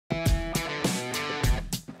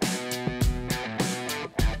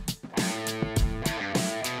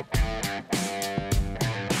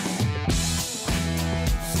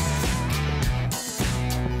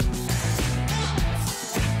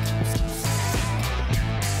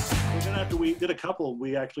we did a couple.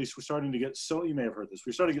 We actually were starting to get you may have heard this.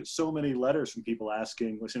 We started to get so many letters from people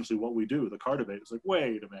asking essentially what we do, the car debate. It's like,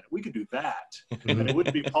 wait a minute, we could do that. And it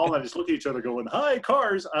wouldn't be Paul and I just look at each other going, hi,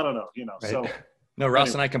 cars. I don't know, right. So. No, Ross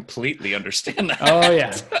anyway. And I completely understand that. Oh,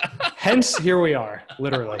 yeah. Hence, here we are,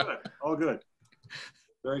 literally. All good.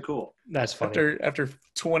 Very cool. That's funny. After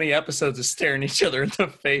 20 episodes of staring each other in the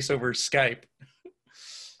face over Skype.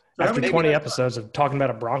 After 20 episodes of talking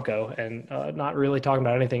about a Bronco and not really talking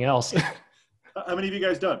about anything else. How many of you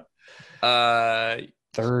guys done?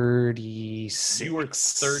 36. You were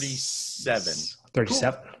 37.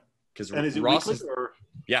 37. Because and is it Ross weekly? Or?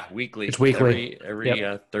 Yeah, weekly. It's weekly.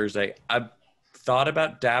 Every Thursday. I've thought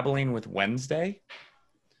about dabbling with Wednesday.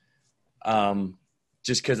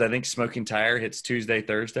 Just because I think Smoking Tire hits Tuesday,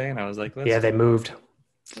 Thursday. And I was like, let's they moved.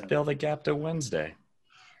 Fill the gap to Wednesday.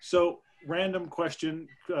 So random question,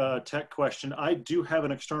 tech question. I do have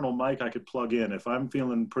an external mic I could plug in. If I'm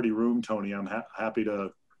feeling pretty room, Tony, I'm happy to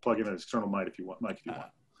plug in an external mic if you want.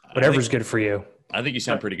 Whatever's good for you. I think you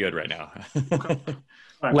sound pretty good right now. Okay.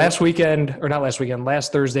 Right, last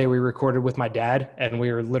Thursday, we recorded with my dad, and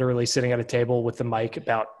we were literally sitting at a table with the mic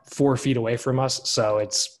about 4 feet away from us. So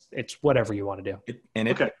it's whatever you want to do.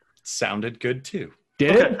 It sounded good too.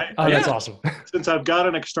 Did it? Oh, that's awesome. Since I've got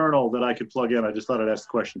an external that I could plug in, I just thought I'd ask the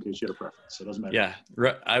question in case you had a preference. So it doesn't matter. Yeah.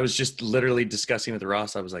 I was just literally discussing with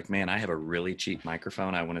Ross. I was like, man, I have a really cheap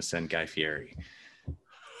microphone. I want to send Guy Fieri.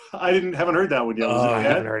 I haven't heard that one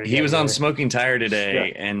yet. He was on Smoking Tire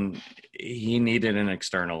today, and he needed an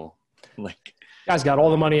external. Guy's got all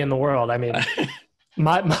the money in the world. I mean,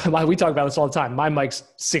 my we talk about this all the time. My mic's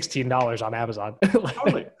 $16 on Amazon.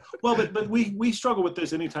 Totally. Well, but we struggle with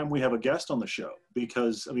this anytime we have a guest on the show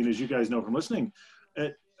because, I mean, as you guys know from listening,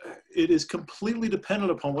 it is completely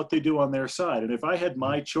dependent upon what they do on their side. And if I had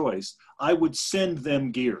my choice, I would send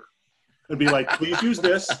them gear and be like, please use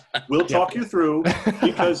this. We'll talk you through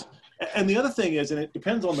because, and the other thing is, and it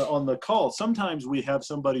depends on the call. Sometimes we have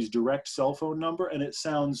somebody's direct cell phone number and it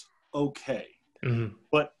sounds okay. Mm-hmm.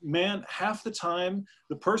 But man, half the time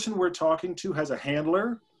the person we're talking to has a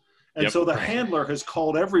handler. And so the handler has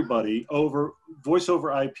called everybody over voice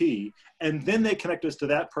over IP, and then they connect us to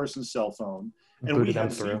that person's cell phone, and we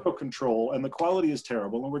have zero control, and the quality is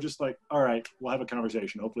terrible. And we're just like, all right, we'll have a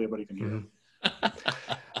conversation. Hopefully everybody can hear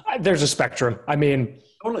it. There's a spectrum. I mean,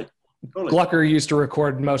 totally. Glucker used to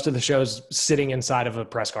record most of the shows sitting inside of a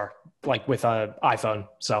press car, like with an iPhone.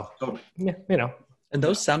 So, yeah, And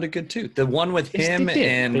those sounded good too. The one with him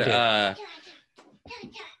and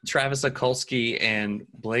Travis Okulski and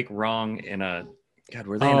Blake Wrong in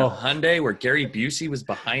were they in a Hyundai where Gary Busey was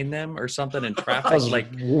behind them or something in traffic? That was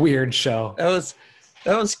weird show. That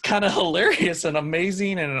was kind of hilarious and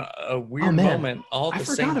amazing and a weird moment all at the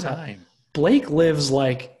same time. Blake lives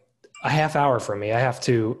like a half hour from me. I have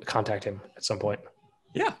to contact him at some point.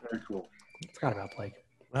 Yeah. Very cool. I forgot about Blake.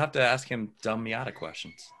 We'll have to ask him dumb Miata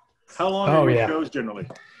questions. How long are your shows generally?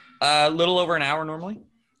 A little over an hour normally.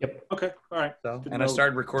 Yep. Okay. All right. So, and I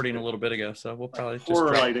started recording a little bit ago, so we'll probably just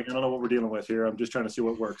lighting. I don't know what we're dealing with here. I'm just trying to see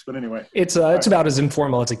what works. But anyway, it's about as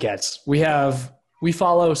informal as it gets. We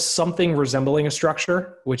follow something resembling a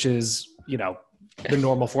structure, which is the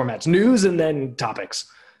normal formats: news and then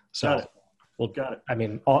topics. So, got it. I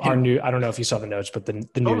mean, our new. I don't know if you saw the notes, but the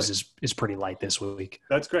news is pretty light this week.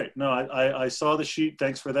 That's great. No, I saw the sheet.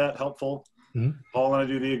 Thanks for that. Helpful. Mm-hmm. Paul and I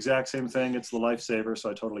do the exact same thing. It's the lifesaver, so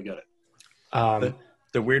I totally get it.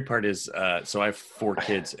 The weird part is, so I have 4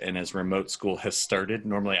 kids, and as remote school has started,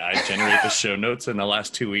 normally I generate the show notes. In the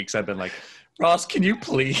last 2 weeks, I've been like, Ross, can you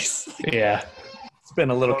please? Yeah. It's been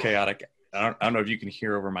a little chaotic. I don't know if you can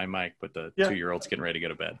hear over my mic, but the 2-year-old's getting ready to go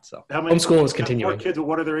to bed. So homeschool is continuing. 4 kids,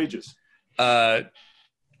 what are their ages? No,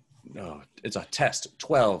 it's a test.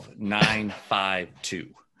 12, 9, 5, 2.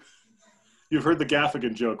 You've heard the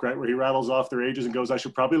Gaffigan joke, right? Where he rattles off their ages and goes, I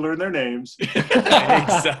should probably learn their names.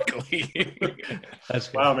 Exactly. That's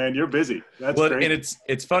good. Wow, man, you're busy. That's great. And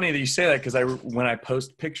it's funny that you say that because when I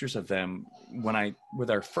post pictures of them, with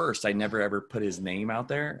our first, I never ever put his name out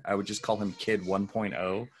there. I would just call him Kid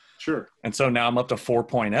 1.0. Sure. And so now I'm up to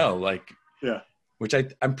 4.0, which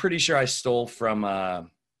I'm pretty sure I stole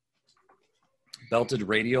from Belted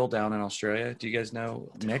Radial down in Australia. Do you guys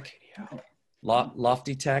know Nick? Yeah.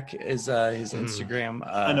 Lofty Tech is his Instagram.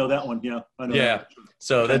 I know that one. Yeah. I know yeah. That.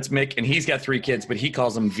 So that's Mick, and he's got 3 kids, but he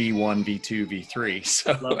calls them V1, V2, V3.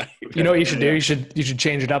 So you know what you should do? You should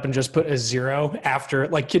change it up and just put a 0 after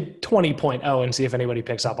Kid 20.0 and see if anybody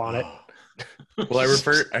picks up on it. Well, I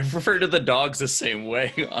refer to the dogs the same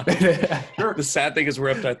way. Sure. The sad thing is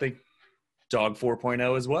we're up to, I think, dog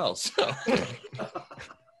 4.0 as well. So I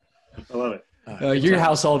love it. Your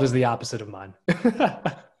household is the opposite of mine.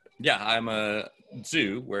 Yeah, I'm a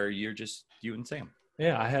zoo where you're just you and Sam.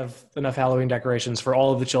 Yeah, I have enough Halloween decorations for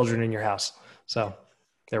all of the children in your house. So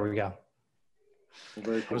there we go. Well,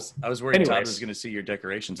 very cool. I was worried Todd was going to see your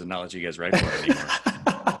decorations and not let you guys write for it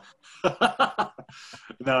anymore.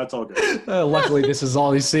 No, it's all good. Luckily, this is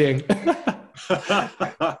all he's seeing.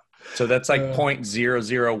 So that's like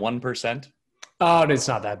 0.001%. Oh, it's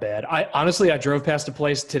not that bad. I drove past a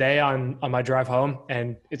place today on my drive home,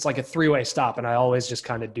 and it's like a 3-way stop, and I always just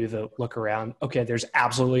kind of do the look around. Okay, there's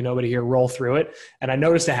absolutely nobody here. Roll through it, and I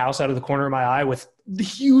noticed a house out of the corner of my eye with the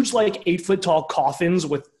huge, like 8-foot tall coffins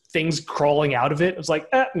with things crawling out of it. It was like,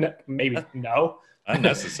 no, maybe no,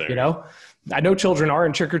 unnecessary. You know, I know children are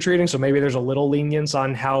in trick or treating, so maybe there's a little lenience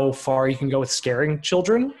on how far you can go with scaring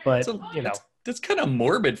children, but you know. That's kind of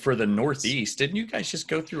morbid for the Northeast. Didn't you guys just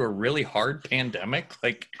go through a really hard pandemic?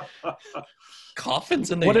 Like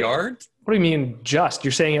coffins in the yard? What do you mean just?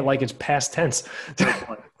 You're saying it like it's past tense. Fair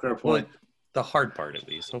point. Well, the hard part, at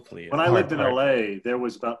least. Hopefully. When I lived in LA, there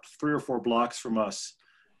was about 3 or 4 blocks from us.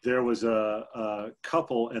 There was a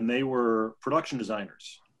couple, and they were production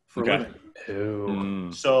designers for a living.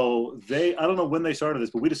 So I don't know when they started this,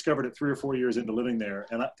 but we discovered it 3 or 4 years into living there.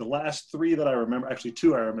 And the last 3 that I remember, actually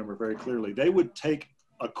 2 I remember very clearly, they would take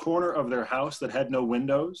a corner of their house that had no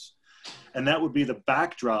windows, and that would be the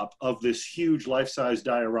backdrop of this huge life-size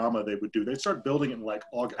diorama they would do. They'd start building it in like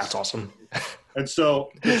August. That's awesome. And so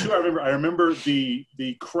the 2 I remember the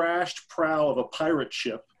crashed prow of a pirate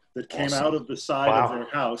ship that came out of the side of their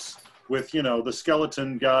house with, you know, the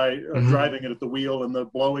skeleton guy driving it at the wheel and the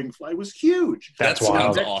blowing fly. It was huge. That's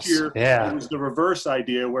wild. Next year, it was the reverse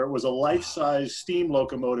idea where it was a life-size steam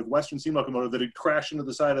locomotive, Western steam locomotive, that had crashed into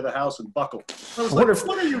the side of the house and buckled. I was like,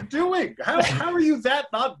 what are you doing? How are you that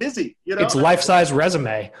not busy? You know, it's life-size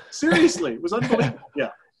resume. Seriously, it was unbelievable. Yeah.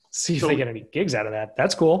 See if they get any gigs out of that.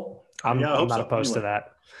 That's cool. I'm not opposed to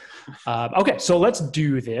that. Okay, so let's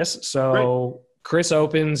do this. So Chris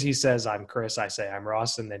opens. He says, "I'm Chris." I say, "I'm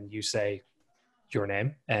Ross," and then you say your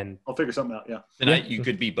name, and I'll figure something out. Yeah. Tonight you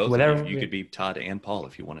could be both. Whatever. You could be Todd and Paul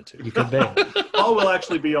if you wanted to. You could be. Paul will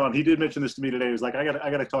actually be on. He did mention this to me today. He was like, "I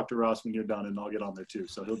got to talk to Ross when you're done, and I'll get on there too."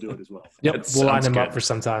 So he'll do it as well. Yep, we'll line him up for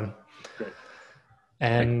some time. Great.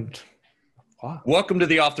 And welcome to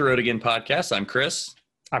the Off the Road Again podcast. I'm Chris.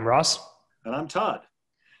 I'm Ross. And I'm Todd.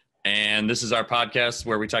 And this is our podcast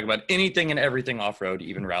where we talk about anything and everything off-road,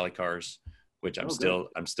 even rally cars. Which I'm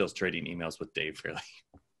still trading emails with Dave fairly.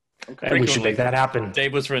 Okay, and we should make that happen.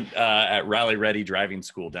 Dave was at Rally Ready Driving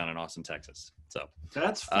School down in Austin, Texas. So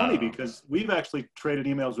that's funny because we've actually traded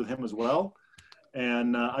emails with him as well,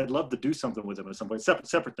 and I'd love to do something with him at some point.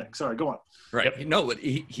 Separate thing. Sorry, go on. Right. Yep. No, but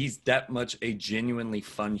he's that much a genuinely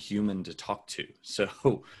fun human to talk to. So,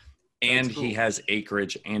 and cool. He has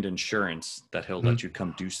acreage and insurance that he'll let you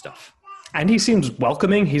come do stuff. And he seems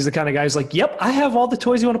welcoming. He's the kind of guy who's like, "Yep, I have all the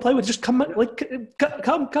toys you want to play with. Just come,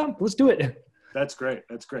 come, let's do it." That's great.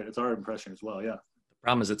 It's our impression as well. Yeah. The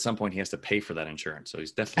problem is, at some point, he has to pay for that insurance, so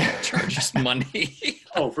he's definitely going to charge us money.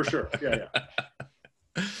 Oh, for sure. Yeah.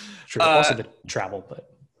 Sure. Also the travel, but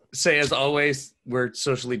say as always, we're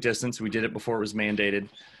socially distanced. We did it before it was mandated.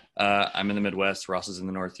 I'm in the Midwest. Ross is in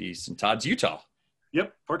the Northeast, and Todd's Utah.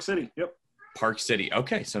 Yep. Park City. Yep. Park City.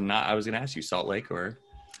 Okay, so I was going to ask you Salt Lake or.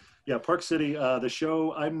 Yeah, Park City. The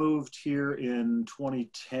show, I moved here in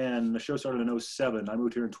 2010. The show started in 2007. I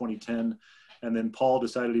moved here in 2010. And then Paul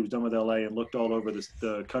decided he was done with LA and looked all over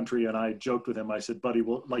the country. And I joked with him. I said, "Buddy,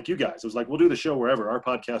 well, like you guys." I was like, "We'll do the show wherever." Our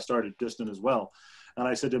podcast started distant as well. And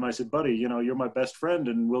I said to him, "Buddy, you know, you're my best friend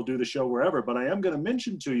and we'll do the show wherever. But I am going to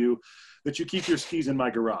mention to you that you keep your skis in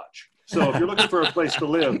my garage. So if you're looking for a place to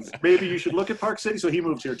live, maybe you should look at Park City." So he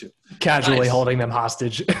moved here too. Casually holding them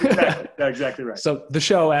hostage. Exactly right. So the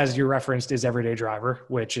show, as you referenced, is Everyday Driver,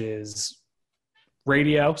 which is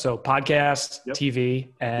radio, so podcast,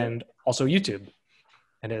 TV, and also YouTube.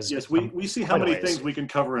 And yes, we see how many things we can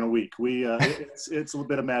cover in a week. It's a little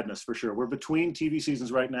bit of madness for sure. We're between TV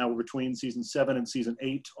seasons right now. We're between season 7 and season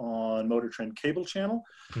 8 on Motor Trend cable channel.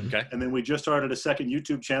 Okay. And then we just started a second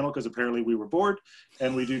YouTube channel because apparently we were bored,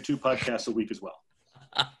 and we do 2 podcasts a week as well.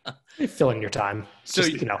 You're filling your time. So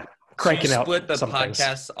just, cranking out. Split the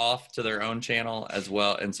podcasts off to their own channel as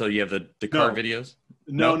well, and so you have the car videos.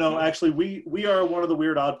 No. Actually, we are one of the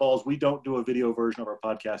weird oddballs. We don't do a video version of our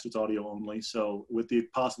podcast. It's audio only. So with the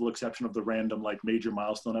possible exception of the random major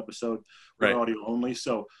milestone episode, we're audio only.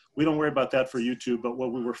 So we don't worry about that for YouTube. But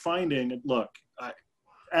what we were finding, look,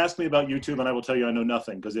 ask me about YouTube and I will tell you I know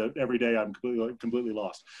nothing because every day I'm completely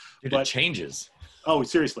lost. It changes. Oh,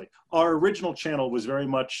 seriously. Our original channel was very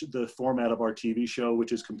much the format of our TV show,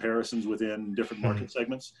 which is comparisons within different market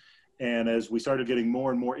segments. And as we started getting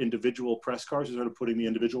more and more individual press cars, we started putting the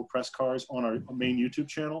individual press cars on our main YouTube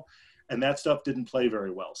channel, and that stuff didn't play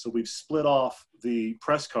very well. So we've split off the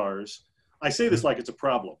press cars. I say this like it's a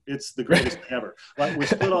problem. It's the greatest thing ever. Like, we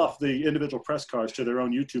split off the individual press cars to their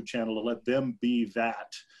own YouTube channel to let them be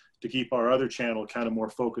that, to keep our other channel kind of more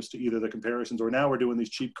focused to either the comparisons, or now we're doing these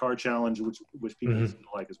cheap car challenge, which people seem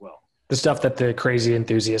to like as well. The stuff that the crazy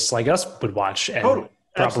enthusiasts like us would watch and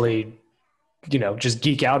probably, just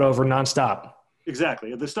geek out over nonstop.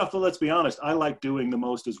 Exactly. The stuff that, let's be honest, I like doing the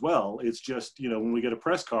most as well. It's just, when we get a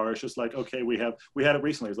press car, it's just like, okay, we had it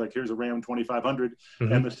recently. It's like, here's a Ram 2500.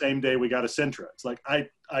 And the same day we got a Sentra. It's like, I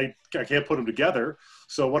can't put them together.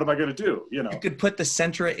 So what am I going to do? You could put the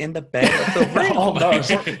Sentra in the bed of the Ram.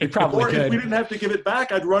 You probably could. If we didn't have to give it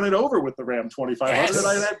back, I'd run it over with the Ram 2500 and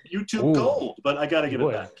I'd have YouTube Gold, but I got to give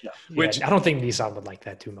it back. Yeah. Which I don't think Nissan would like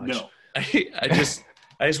that too much. No.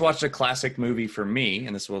 I just watched a classic movie for me,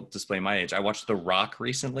 and this will display my age. I watched The Rock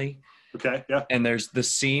recently. Okay, yeah. And there's the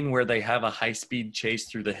scene where they have a high-speed chase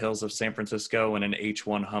through the hills of San Francisco in an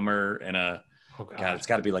H1 Hummer and God, it's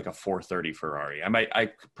got to be like a 430 Ferrari.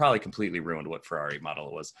 I probably completely ruined what Ferrari model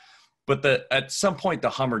it was. But at some point,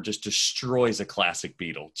 the Hummer just destroys a classic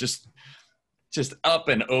Beetle. Just up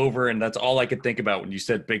and over, and that's all I could think about when you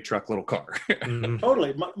said big truck, little car.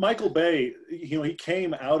 Totally. Michael Bay, he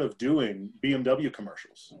came out of doing BMW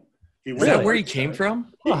commercials. Is that where he came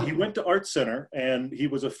from? He went to Art Center, and he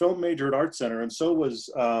was a film major at Art Center, and so was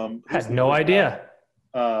had no idea.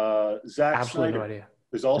 Zack Absolutely Snyder. No idea.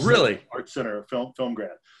 Is also really Art Center film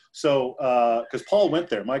grad. So because Paul went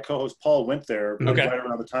there, my co-host Paul went there right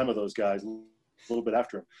around the time of those guys, a little bit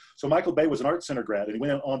after him. So Michael Bay was an Art Center grad, and he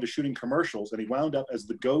went on to shooting commercials, and he wound up as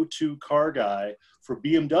the go-to car guy for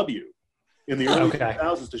BMW in the early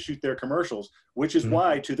 2000s to shoot their commercials, which is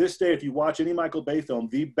why to this day, if you watch any Michael Bay film,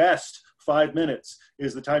 the best 5 minutes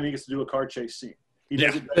is the time he gets to do a car chase scene. He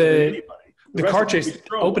does it better than anybody. The car chase,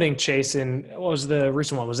 opening chase in, what was the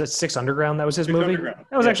recent one? Was it Six Underground? That was his movie? Underground.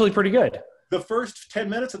 That was actually pretty good. The first 10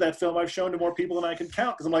 minutes of that film I've shown to more people than I can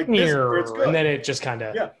count, because I'm like, this is where it's good. And then it just kind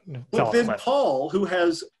of But then Paul, who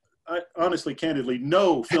has, honestly, candidly,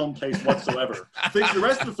 no film taste whatsoever, thinks the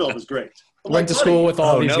rest of the film is great. Went to school with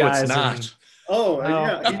all these guys. It's not.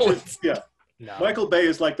 No. Michael Bay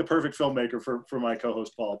is like the perfect filmmaker for my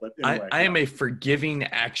co-host Paul. But anyway, I am a forgiving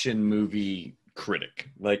action movie critic.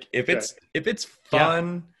 Like if it's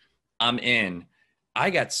fun, I'm in. I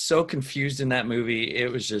got so confused in that movie.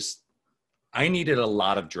 It was just, I needed a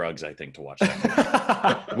lot of drugs, I think, to watch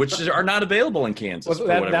that movie, which are not available in Kansas.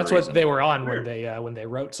 Well, that's what they were on when they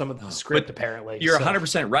wrote some of the script. But apparently, you're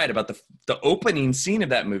 100% right about the opening scene of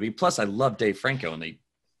that movie. Plus, I love Dave Franco, and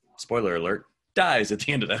spoiler alert, dies at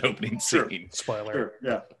the end of that opening scene. Spoiler.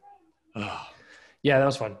 Yeah. Yeah, that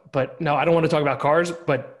was fun. But no, I don't want to talk about cars,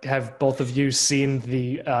 but have both of you seen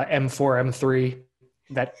the M4, M3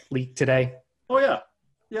 that leaked today? Oh, yeah.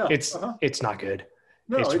 Yeah. It's not good.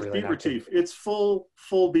 No, it's really beaver teeth. It's full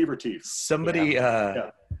beaver teeth. Somebody,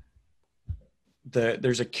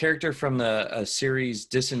 there's a character from the series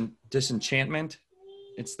Disenchantment.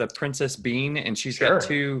 It's the Princess Bean, and she's got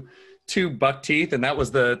two buck teeth, and that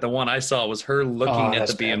was the one I saw was her looking at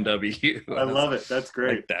the BMW. I love it. That's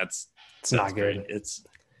great. Like, it's not good. It's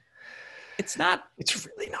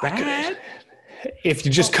really not bad. Good. If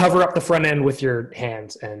you just cover up the front end with your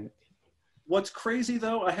hands. And what's crazy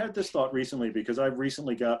though, I had this thought recently because I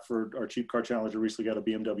recently got, for our cheap car challenge, I recently got a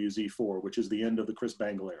BMW Z4, which is the end of the Chris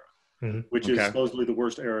Bangle era, which is supposedly the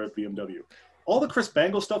worst era of BMW. All the Chris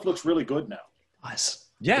Bangle stuff looks really good now. Nice.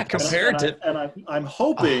 Yeah, compared to. And I'm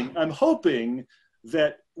hoping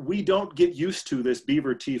that we don't get used to this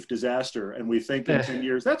beaver teeth disaster, and we think in 10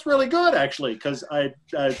 years that's really good, actually, because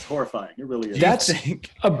it's horrifying. It really is. That's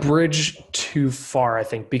a bridge too far, I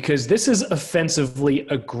think, because this is offensively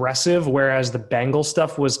aggressive, whereas the Bangle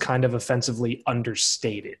stuff was kind of offensively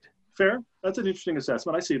understated. Fair. That's an interesting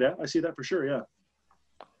assessment. I see that for sure. Yeah.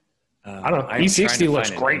 I don't know. E60 looks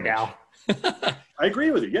great now. I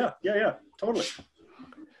agree with you. Yeah. Totally.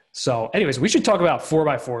 So anyways, we should talk about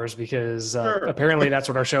 4x4s because apparently that's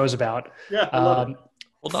what our show is about. Yeah. I love it.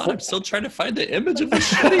 Hold on. I'm still trying to find the image of the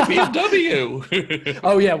shitty BMW.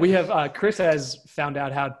 Oh yeah. We have, Chris has found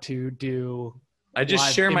out how to do. I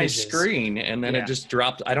just share my screen and then it just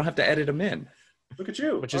dropped. I don't have to edit them in. Look at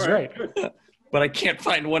you. Which is great. But I can't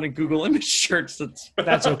find one in Google Image Search.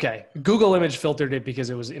 That's okay. Google Image filtered it because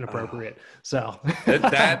it was inappropriate. So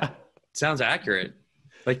that sounds accurate.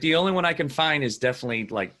 Like the only one I can find is definitely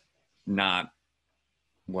like not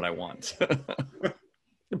what I want.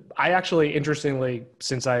 I actually, interestingly,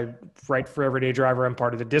 since I write for Everyday Driver, I'm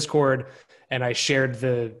part of the Discord, and I shared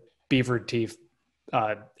the beaver teeth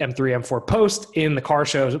M3, M4 Post in the car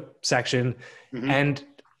show section, and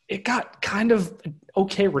it got kind of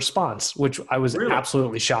okay response, which I was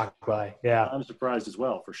absolutely shocked by. Yeah. I'm surprised as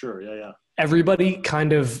well, for sure. Yeah. Everybody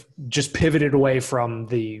kind of just pivoted away from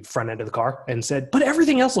the front end of the car and said, but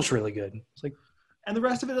everything else looks really good. It's like, and the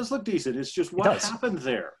rest of it does look decent. It's just what happened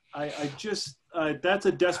there. That's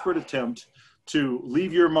a desperate attempt to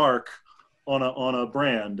leave your mark on a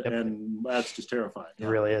brand, and that's just terrifying. It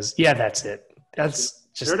really is. Yeah, that's it. That's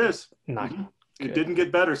just there it is. Not It didn't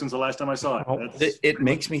get better since the last time I saw it. It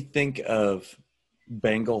makes me think of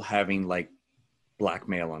Bengal having like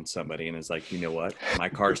blackmail on somebody, and is like, you know what? My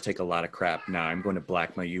cars take a lot of crap. Now I'm going to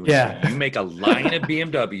blackmail you. And you make a line of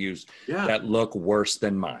BMWs that look worse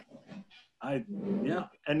than mine.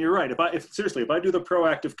 And you're right. If I do the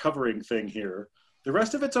proactive covering thing here, the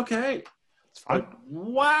rest of it's okay. It's fine.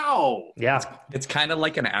 Wow. Yeah. It's kind of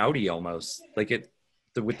like an Audi almost. Like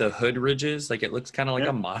with the hood ridges, like it looks kind of like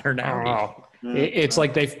a modern Audi. It's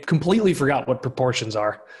like they completely forgot what proportions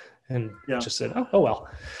are and just said, oh well.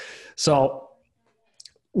 So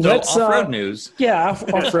let's off-road news. Yeah,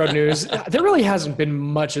 off-road news. There really hasn't been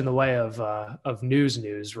much in the way of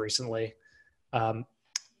news recently.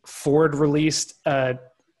 Ford released a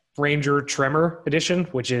Ranger Tremor edition,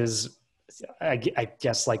 which is, I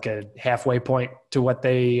guess, like a halfway point to what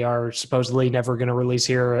they are supposedly never going to release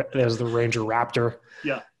here as the Ranger Raptor.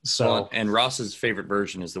 Yeah. So and Ross's favorite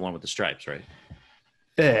version is the one with the stripes, right?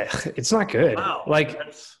 It's not good. Wow. Like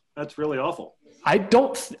that's really awful.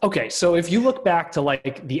 Okay, so if you look back to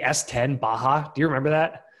like the S10 Baja, do you remember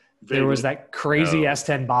that? Vaguely. There was that crazy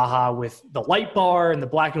S10 Baja with the light bar and the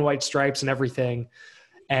black and white stripes and everything.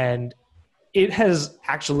 And it has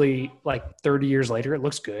actually, like 30 years later, it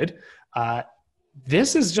looks good.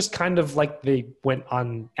 This is just kind of like they went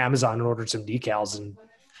on Amazon and ordered some decals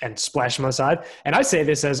and splashed them on the side. And I say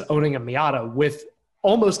this as owning a Miata with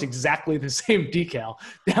almost exactly the same decal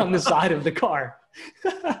down the side of the car.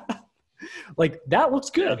 Like, that looks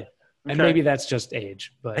good. Yeah. Okay. And maybe that's just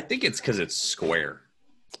age. But I think it's because it's square.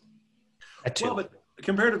 Well, but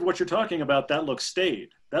compared to what you're talking about, that looks staid.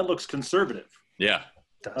 That looks conservative. Yeah.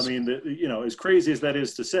 I mean, as crazy as that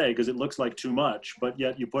is to say, because it looks like too much, but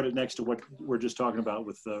yet you put it next to what we're just talking about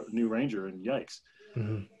with the new Ranger, and yikes.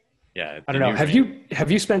 Mm-hmm. Yeah. I don't know. Have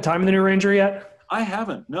you spent time in the new Ranger yet? I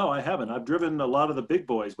haven't. No, I haven't. I've driven a lot of the big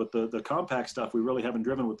boys, but the compact stuff we really haven't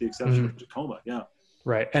driven, with the exception of Tacoma. Yeah.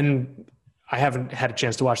 Right. And I haven't had a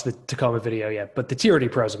chance to watch the Tacoma video yet, but the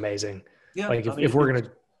TRD Pro is amazing. Yeah. Like if we're going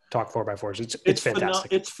to talk 4x4s, it's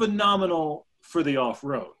fantastic. It's phenomenal for the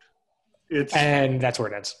off-road. And that's where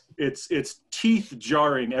it ends. It's teeth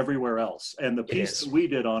jarring everywhere else. And the piece that we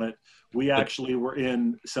did on it, we actually were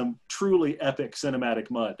in some truly epic cinematic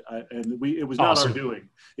mud. It was not our doing.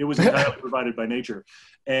 It was entirely provided by nature.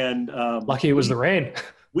 And lucky it was the rain.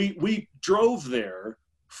 We drove there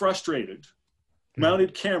frustrated,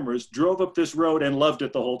 mounted cameras, drove up this road, and loved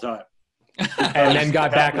it the whole time. And then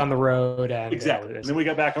got back on the road. And exactly. And then we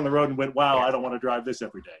got back on the road and went, wow, I don't want to drive this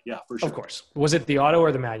every day. Yeah, for sure. Of course. Was it the auto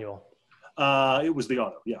or the manual? It was the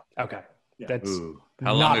auto. Yeah. Okay. Yeah. That's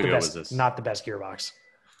how long ago was this? Not the best gearbox.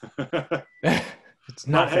 It's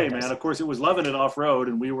not. Hey, man. Of course, it was loving it off road,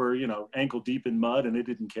 and we were, ankle deep in mud, and it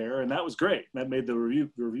didn't care, and that was great. That made the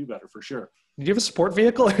review better for sure. Did you have a support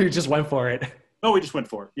vehicle, or you just went for it? No, we just went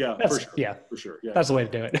for it. Yeah, for sure. Yeah, for sure. Yeah, that's the way to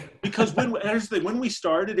do it. Because when we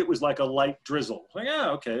started, it was like a light drizzle. Like,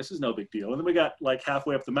 okay, this is no big deal. And then we got like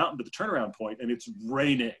halfway up the mountain to the turnaround point, and it's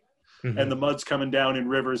raining. And the mud's coming down in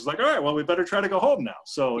rivers. Like, all right, well, we better try to go home now.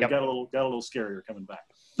 So it got a little scarier coming back.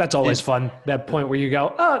 That's always fun. That point where you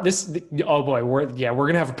go, oh boy, we're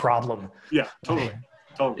gonna have a problem. Yeah, totally.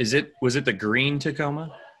 Was it the green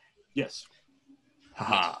Tacoma? Yes.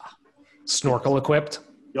 Ha. Snorkel equipped.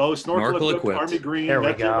 Oh, snorkel equipped. Army green. There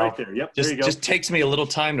we go. Right there. Yep. There you go. Just takes me a little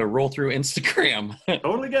time to roll through Instagram.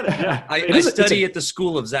 Totally get it. Yeah. I study at the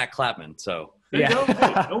school of Zach Clapman, so. There you go.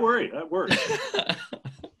 Hey, don't worry, that works.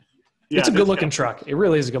 It's a good-looking truck. It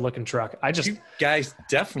really is a good-looking truck. You guys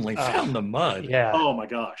definitely found the mud. Yeah. Oh my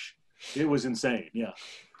gosh, it was insane. Yeah.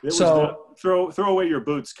 It was the throw away your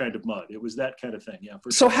boots kind of mud. It was that kind of thing. Yeah.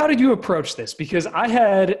 So how did you approach this? Because I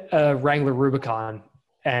had a Wrangler Rubicon,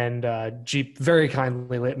 and Jeep very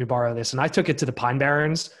kindly let me borrow this, and I took it to the Pine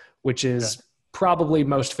Barrens, which is probably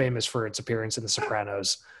most famous for its appearance in The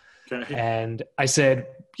Sopranos. Okay. And I said,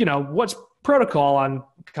 what's protocol on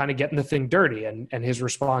kind of getting the thing dirty? And his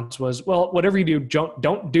response was, well, whatever you do,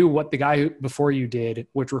 don't do what the guy before you did,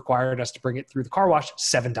 which required us to bring it through the car wash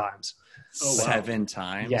 7 times. Oh, wow. 7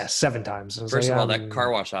 times? Yeah, 7 times. First of all, that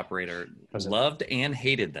car wash operator loved and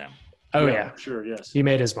hated them. Oh, yeah. Sure, yes. He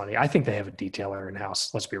made his money. I think they have a detailer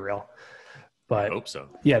in-house. Let's be real. But I hope so.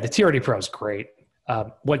 Yeah, the TRD Pro is great.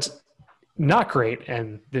 What's not great,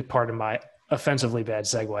 and the part of my offensively bad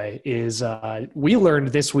segue, is we learned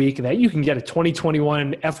this week that you can get a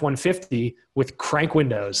 2021 F-150 with crank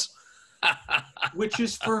windows. Which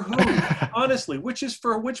is for who? Honestly, which is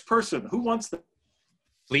for which person? Who wants that?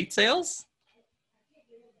 Fleet sales?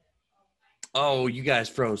 Oh, you guys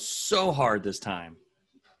froze so hard this time.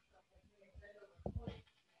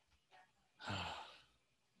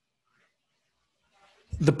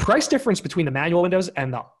 The price difference between the manual windows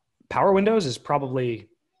and the power windows is probably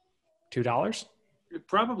 $2.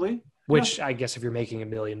 Probably. Which I guess if you're making 1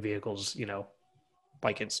 million vehicles,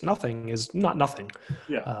 like it's nothing is not nothing.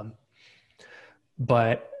 Yeah.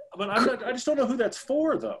 But I just don't know who that's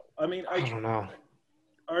for, though. I mean, I don't know.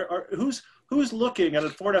 Who's looking at a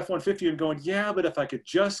Ford F-150 and going, yeah, but if I could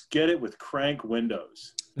just get it with crank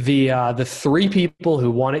windows. The 3 people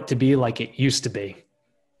who want it to be like it used to be.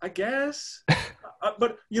 I guess.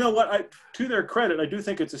 But you know what? To their credit, I do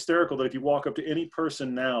think it's hysterical that if you walk up to any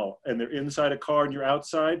person now and they're inside a car and you're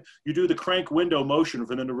outside, you do the crank window motion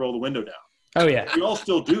for them to roll the window down. Oh, yeah. We all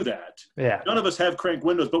still do that. Yeah. None of us have crank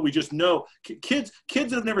windows, but we just know. Kids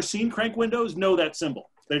that have never seen crank windows know that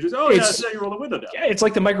symbol. They just, that's how you roll the window down. Yeah, it's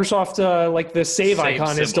like the Microsoft, like the save icon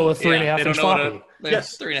symbol. Is still a 3.5 inch floppy.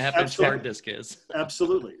 Yes, 3.5 inch hard disk is.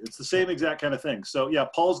 Absolutely. It's the same exact kind of thing. So, yeah,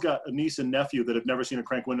 Paul's got a niece and nephew that have never seen a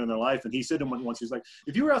crank window in their life. And he said to him once, he's like,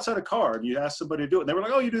 if you were outside a car and you asked somebody to do it, and they were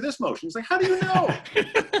like, oh, you do this motion. He's like, how do you know?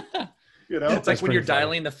 It's like when you're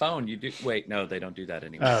dialing the phone, you do. Wait, no, they don't do that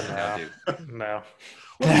anymore. Oh, no.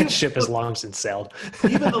 That ship has long since sailed.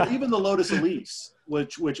 even the Lotus Elise,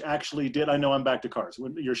 which actually did. I know I'm back to cars.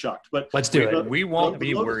 You're shocked, but let's do it. We won't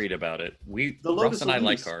be worried about it. Russ and I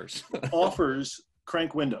like cars. Offers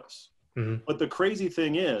crank windows, but the crazy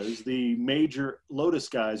thing is, the major Lotus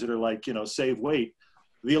guys that are like, save weight,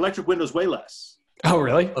 the electric windows way less. Oh,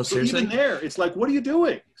 really? Oh, seriously? So even there, it's like, what are you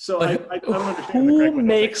doing? So I don't understand. Who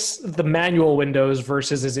makes the manual windows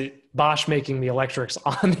versus is it Bosch making the electrics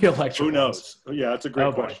on the electric? Who knows? Oh, yeah, that's a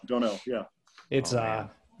great question. Don't know. Yeah. It's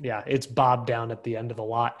it's Bob down at the end of the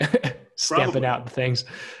lot, stamping out the things.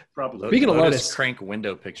 Probably. Speaking of Lotus, crank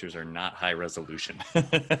window pictures are not high resolution.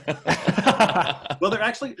 Well, they're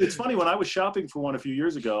actually. It's funny, when I was shopping for one a few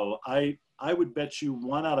years ago, I would bet you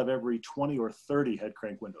 1 out of every 20 or 30 had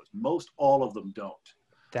crank windows. Most all of them don't.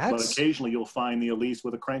 But occasionally you'll find the Elise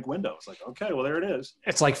with a crank window. It's like, okay, well, there it is.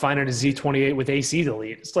 It's like finding a Z28 with AC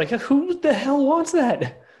delete. It's like, who the hell wants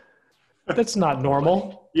that? That's not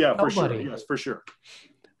normal. Yeah, for sure. Yes, for sure.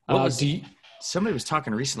 Somebody was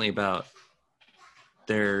talking recently about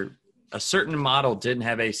a certain model didn't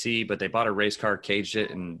have AC, but they bought a race car, caged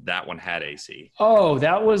it, and that one had AC. Oh,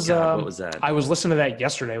 that was what was that? I was listening to that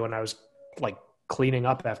yesterday when I was like cleaning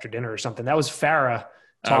up after dinner or something. That was Farah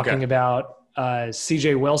talking about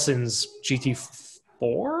CJ Wilson's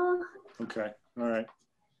GT4. Okay. All right.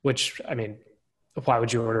 Which, I mean, why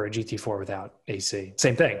would you order a GT4 without AC?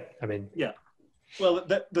 Same thing. I mean, yeah. Well,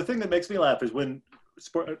 the thing that makes me laugh is when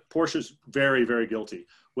Porsche's very, very guilty.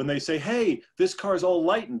 When they say, hey, this car's all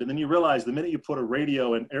lightened, and then you realize the minute you put a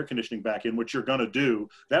radio and air conditioning back in, which you're going to do,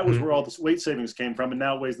 that was where all this weight savings came from, and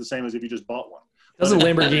now it weighs the same as if you just bought one. Doesn't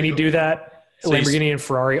Lamborghini do that? Lamborghini and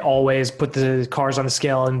Ferrari always put the cars on the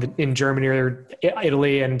scale in Germany or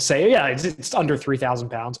Italy and say, yeah, it's under 3,000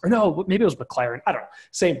 pounds. Or no, maybe it was McLaren. I don't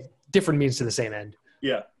know. Different means to the same end.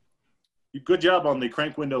 Yeah. Good job on the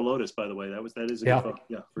crank window Lotus, by the way. That is a good phone.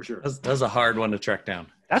 Yeah, for sure. That was a hard one to track down.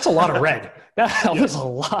 That's a lot of red. That was a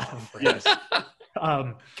lot of red. Yes.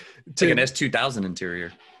 It's like an S2000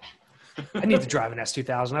 interior. I need to drive an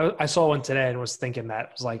S2000. I saw one today and was thinking that.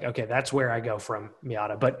 I was like, okay, that's where I go from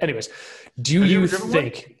Miata. But anyways, do you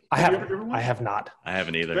think – I have not. I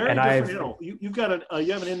haven't either. Very different. You've got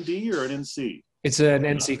you have an ND or an NC? It's an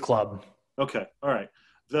NC Club. Okay. All right.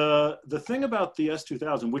 The thing about the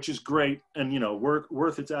S2000, which is great and,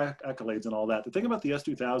 worth its accolades and all that, the thing about the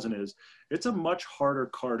S2000 is it's a much harder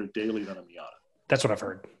car to daily than a Miata. That's what I've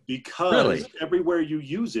heard. Because everywhere you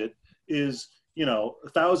use it is,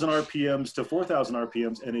 1,000 RPMs to 4,000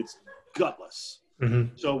 RPMs, and it's gutless.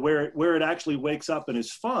 Mm-hmm. So where it actually wakes up and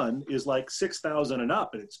is fun is like 6,000 and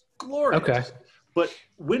up, and it's glorious. Okay. But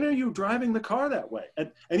when are you driving the car that way?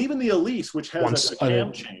 And even the Elise, which has a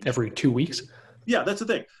cam change. Every 2 weeks? Yeah, that's the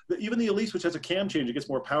thing. Even the Elise, which has a cam change, it gets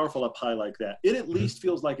more powerful up high like that. It at least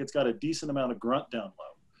feels like it's got a decent amount of grunt down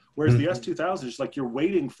low. Whereas the S2000 is like you're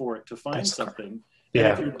waiting for it to find something. Yeah.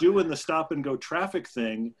 And if you're doing the stop and go traffic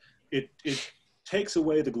thing, it takes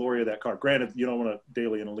away the glory of that car. Granted, you don't want to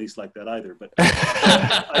daily an Elise like that either, but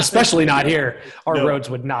especially not here. Our roads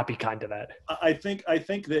would not be kind to that. I think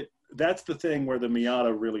that that's the thing where the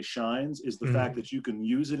Miata really shines, is the Mm-hmm. fact that you can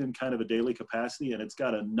use it in kind of a daily capacity, and it's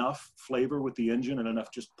got enough flavor with the engine and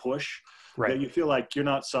enough just push Right. that you feel like you're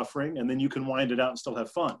not suffering, and then you can wind it out and still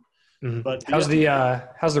have fun. Mm-hmm. But how's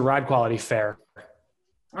the ride quality fare?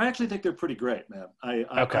 I actually think they're pretty great, man.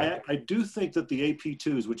 I do think that the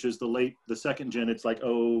AP2s, which is the second gen, it's like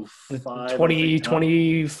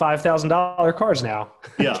 $25,000 cars now.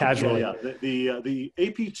 Yeah, casually. Yeah. The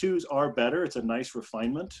AP2s are better. It's a nice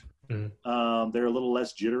refinement. Mm-hmm. They're a little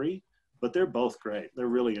less jittery, but they're both great. They're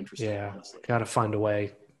really interesting. Yeah, honestly. got to find a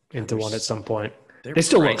way into one at some point. They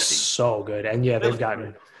still look so good, and they've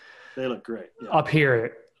gotten. Great. They look great. Yeah. Up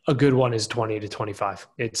here, a good one is 20 to 25.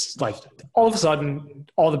 It's like all of a sudden,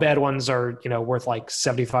 all the bad ones are worth like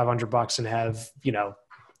 $7,500 and have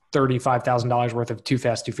 $35,000 worth of Too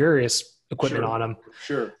Fast, Too Furious equipment on them.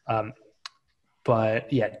 Sure.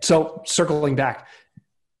 But yeah, so circling back,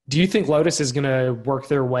 do you think Lotus is going to work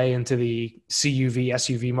their way into the CUV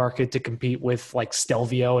SUV market to compete with like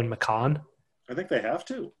Stelvio and Macan? I think they have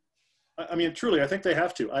to. I mean, truly, I think they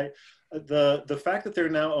have to. The fact that they're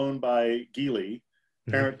now owned by Geely,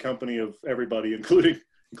 parent company of everybody, including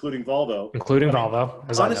Volvo. Volvo,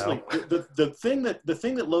 as honestly, I know. the thing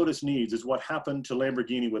that Lotus needs is what happened to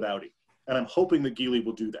Lamborghini with Audi. And I'm hoping that Geely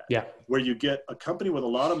will do that. Yeah. Where you get a company with a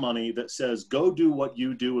lot of money that says, go do what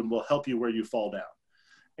you do and we'll help you where you fall down.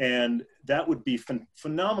 And that would be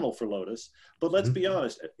phenomenal for Lotus. But let's be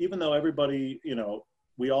honest, even though everybody,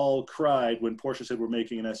 we all cried when Porsche said we're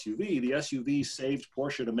making an SUV, the SUV saved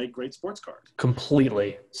Porsche to make great sports cars.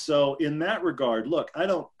 Completely. So in that regard, look,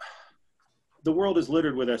 the world is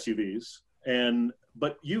littered with SUVs.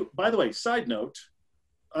 But by the way, side note,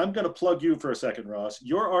 I'm going to plug you for a second, Ross.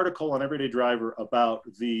 Your article on Everyday Driver about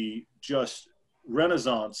the just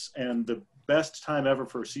renaissance and the best time ever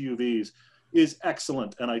for CUVs is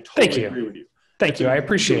excellent, and I totally agree with you. Thank you. I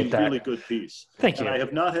appreciate that. Really good piece. Thank you. And I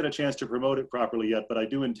have not had a chance to promote it properly yet, but I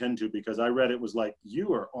do intend to, because I read it, was like,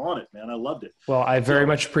 you are on it, man. I loved it. Well, I very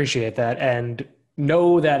much appreciate that, and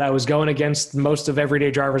know that I was going against most of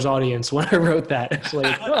Everyday Driver's audience when I wrote that. It's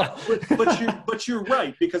like, but you're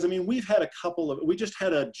right, because I mean, we just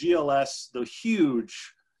had a GLS, the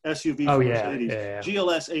huge SUV from Mercedes,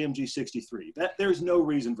 GLS AMG 63. There's no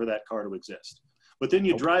reason for that car to exist. But then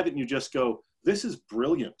you drive it and you just go, this is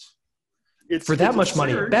brilliant. For that much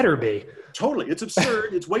money, it better be. Totally. It's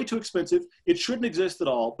absurd. It's way too expensive. It shouldn't exist at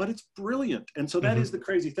all, but it's brilliant. And so that is the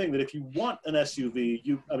crazy thing, that if you want an SUV,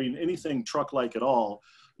 anything truck-like at all,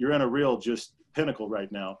 you're in a real just pinnacle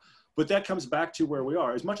right now. But that comes back to where we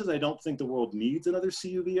are. As much as I don't think the world needs another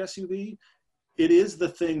CUV SUV, it is the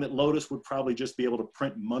thing that Lotus would probably just be able to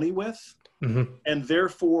print money with, and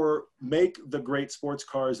therefore make the great sports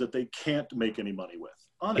cars that they can't make any money with.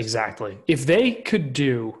 Honestly. Exactly. If they could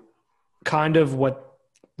do kind of what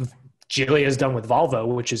Geely has done with Volvo,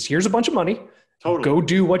 which is, here's a bunch of money, go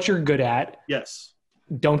do what you're good at. Yes.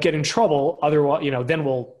 Don't get in trouble. Otherwise, then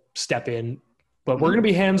we'll step in, but we're going to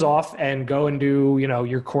be hands off and go and do,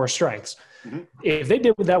 your core strengths. If they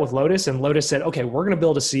did that with Lotus, and Lotus said, okay, we're going to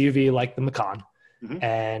build a CUV like the Macan,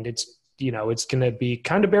 and it's going to be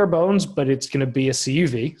kind of bare bones, but it's going to be a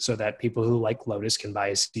CUV so that people who like Lotus can buy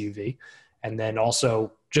a CUV, and then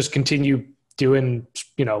also just continue doing,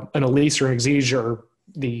 an Elise or an Exige or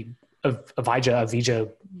the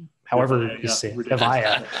Avija, however you say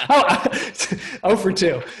Avaya. Oh, for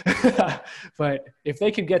 2. But if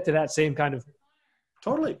they could get to that same kind of,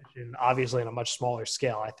 obviously on a much smaller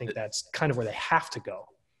scale, I think that's kind of where they have to go.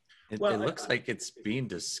 It looks like it's being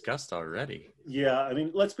discussed already. Yeah, I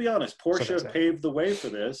mean, let's be honest. Porsche paved the way for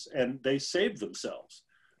this, and they saved themselves.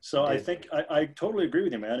 So I think I totally agree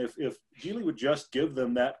with you, man. If Geely would just give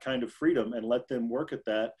them that kind of freedom and let them work at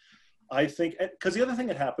that, I think, because the other thing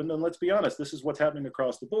that happened, and let's be honest, this is what's happening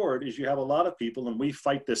across the board, is you have a lot of people, and we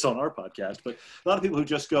fight this on our podcast, but a lot of people who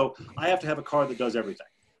just go, I have to have a car that does everything.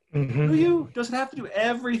 Do you? Does it have to do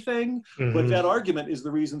everything? But that argument is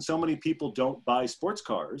the reason so many people don't buy sports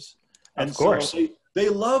cars. And of course. So they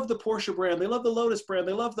love the Porsche brand. They love the Lotus brand.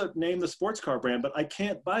 They love the sports car brand, but I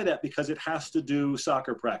can't buy that because it has to do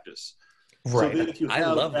soccer practice. Right. So I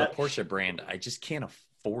love the Porsche brand. I just can't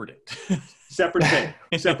afford it. Separate thing.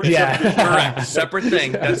 Separate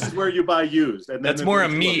thing. This is where you buy used. And that's more a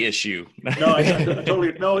me issue. No, I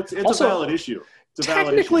totally. No, it's also, a valid issue. It's a valid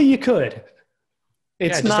technically, issue. You could.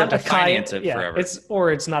 It's not a Cayenne. Forever.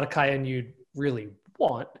 It's not a Cayenne you really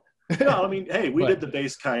want. No, I mean, hey, we did the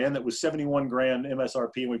base Cayenne that was $71,000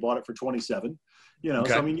 MSRP, and we bought it for $27,000.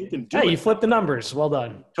 So I mean, you can do it. You flipped the numbers. Well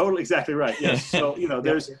done. Totally, exactly right. Yes. So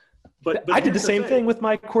there's, but I did the same thing with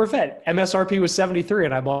my Corvette. MSRP was $73,000,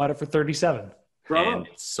 and I bought it for $37,000. Bravo. And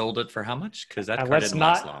sold it for how much? Because that car didn't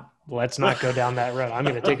last long. let's not go down that road. I'm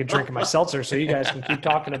going to take a drink of my seltzer so you guys can keep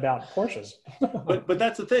talking about Porsches. but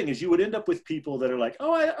that's the thing, is you would end up with people that are like,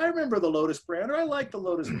 oh, I remember the Lotus brand, or I like the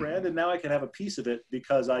Lotus brand, and now I can have a piece of it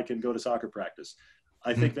because I can go to soccer practice.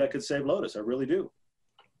 I think that could save Lotus. I really do.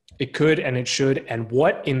 It could, and it should. And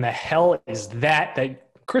what in the hell is that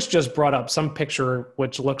Chris just brought up some picture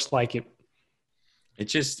which looks like it?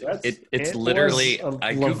 It's literally,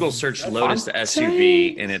 I Google searched Lotus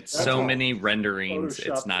SUV, and it's so many renderings. Photoshop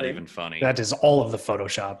it's not thing. even funny. That is all of the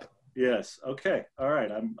Photoshop. Yes. Okay. All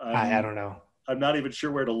right. I don't know. I'm not even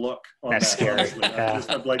sure where to look on That's that. scary. Yeah.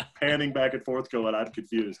 I'm like panning back and forth going, I'm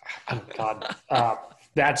confused. Oh, God.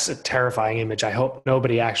 That's a terrifying image. I hope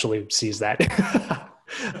nobody actually sees that.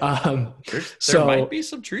 There might be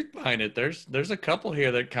some truth behind it. There's a couple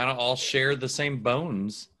here that kind of all share the same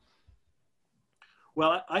bones.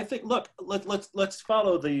 Well, I think, look, let's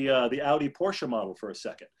follow the Audi Porsche model for a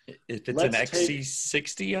second. If it's an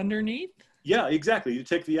XC60 underneath? Yeah, exactly. You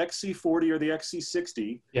take the XC40 or the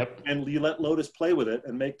XC60, and you let Lotus play with it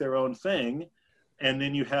and make their own thing. And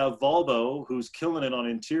then you have Volvo, who's killing it on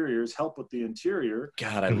interiors, help with the interior.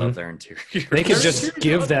 God, I love their interior. They could just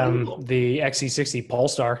give them the XC60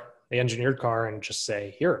 Polestar, the engineered car, and just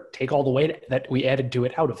say, here, take all the weight that we added to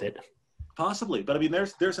it out of it. Possibly. But I mean,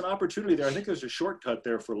 there's an opportunity there. I think there's a shortcut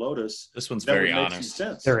there for Lotus. This one's very honest.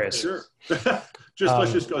 Sense. There is. Sure. Let's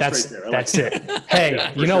just go straight there. That's it.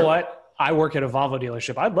 Hey, you know what? I work at a Volvo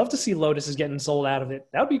dealership. I'd love to see Lotus is getting sold out of it.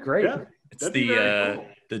 That would be great. Yeah, it's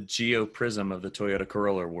the Geo Prism of the Toyota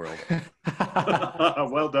Corolla world.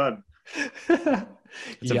 Well done.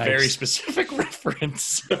 It's a very specific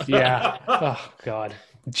reference. Yeah. Oh, God.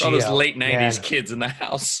 Geo, all those late 90s kids in the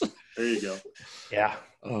house. There you go. Yeah.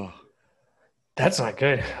 Oh, that's not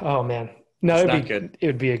good. Oh, man. No, it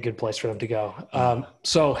would be a good place for them to go.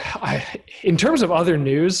 So in terms of other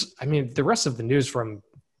news, I mean, the rest of the news from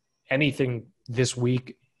anything this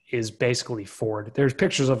week is basically Ford. There's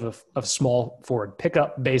pictures of a small Ford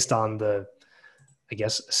pickup based on the, I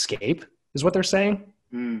guess, Escape is what they're saying.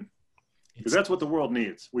 Because that's what the world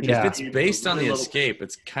needs. If it's based on the Escape,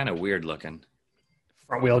 it's kind of weird looking.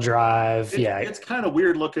 Front wheel drive. It's kind of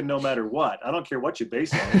weird looking no matter what. I don't care what you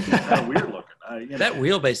base it on. It's kind of weird looking. That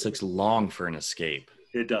wheelbase looks long for an Escape.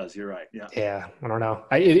 It does. You're right. Yeah. Yeah. I don't know.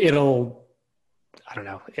 I don't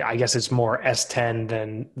know. I guess it's more S10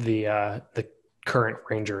 than the current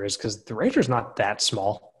Ranger is, because the Ranger's not that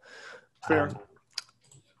small. Fair.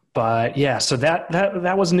 But yeah, so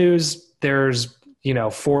that was news. There's,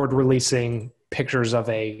 Ford releasing pictures of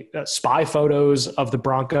spy photos of the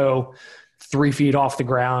Bronco 3 feet off the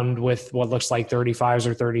ground with what looks like 35s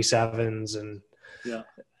or 37s. And yeah,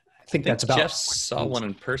 I think that's about. Jeff saw one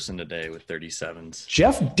in person today with 37s.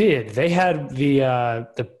 Jeff did. They had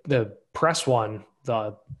the press one,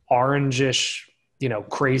 the orangish,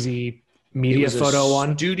 crazy media photo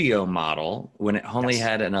one. Studio model when it only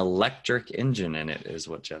had an electric engine in it, is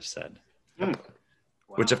what Jeff said. Wow.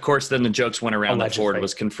 Which, of course, then the jokes went around that Ford Allegedly.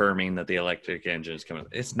 was confirming that the electric engine is coming.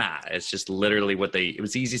 It's not. It's just literally it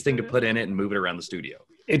was the easiest thing to put in it and move it around the studio.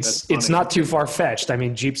 It's not too far fetched. I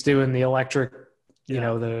mean, Jeep's doing the electric,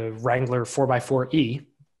 the Wrangler 4x4E.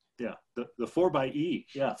 Yeah, the 4xe.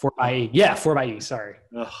 Yeah, 4xe. Yeah, 4xe. Sorry.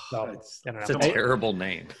 It's a terrible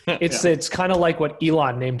name. It's kind of like what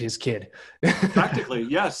Elon named his kid. Practically,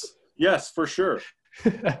 yes, for sure.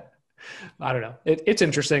 I don't know. It's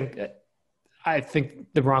interesting. I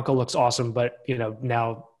think the Bronco looks awesome, but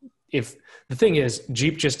now if the thing is,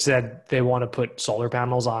 Jeep just said they want to put solar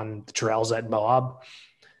panels on the trails at Moab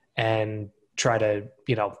and try to,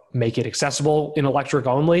 make it accessible in electric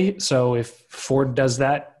only. So if Ford does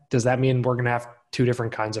that, does that mean we're going to have two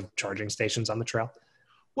different kinds of charging stations on the trail?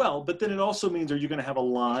 Well, but then it also means, are you going to have a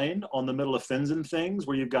line on the middle of fins and things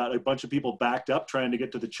where you've got a bunch of people backed up trying to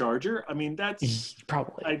get to the charger? I mean, that's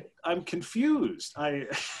probably. I'm confused.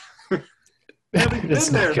 Having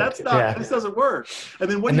been there, this doesn't work. And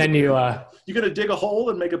then you're going to dig a hole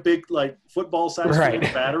and make a big football size field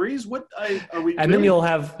of batteries. What are we? And then you'll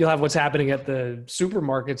have what's happening at the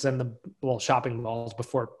supermarkets and the shopping malls.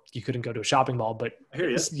 Before you couldn't go to a shopping mall, but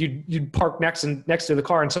you'd park next to the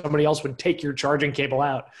car and somebody else would take your charging cable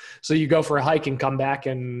out. So you go for a hike and come back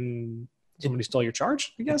and somebody stole your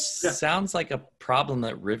charge, I guess. Yeah. Sounds like a problem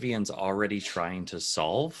that Rivian's already trying to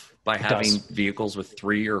solve by having vehicles with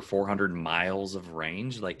 300 or 400 miles of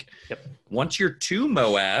range. Once you're to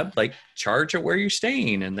Moab, charge it where you're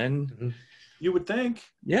staying, and then you would think.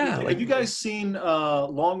 Yeah. Have you guys seen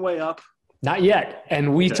Long Way Up? Not yet.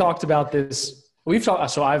 And we talked about this.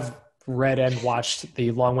 So I've read and watched the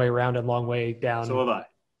Long Way Around and Long Way Down. So have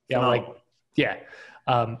I. Yeah.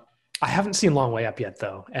 I haven't seen Long Way Up yet,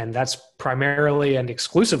 though, and that's primarily and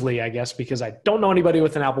exclusively, I guess, because I don't know anybody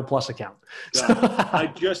with an Apple Plus account. Yeah.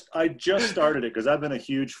 I just started it because I've been a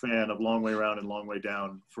huge fan of Long Way Round and Long Way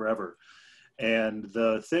Down forever. And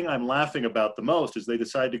the thing I'm laughing about the most is they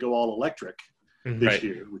decided to go all electric this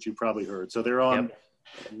year, which you probably heard. So they're on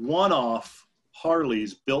one-off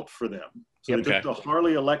Harleys built for them. So they took the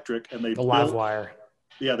Harley electric and they built Livewire.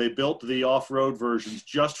 Yeah, they built the off-road versions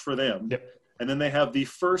just for them. Yep. And then they have the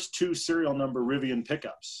first 2 serial number Rivian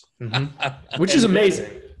pickups. Which is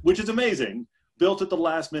amazing. Which is amazing. Built at the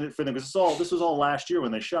last minute for them. Because this was all last year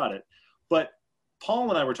when they shot it. But Paul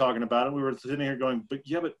and I were talking about it. We were sitting here going, but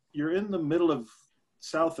you're in the middle of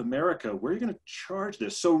South America. Where are you going to charge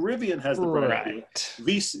this? So Rivian has the bright idea.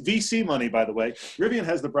 VC money, by the way. Rivian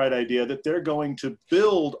has the bright idea that they're going to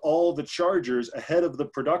build all the chargers ahead of the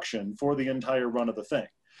production for the entire run of the thing.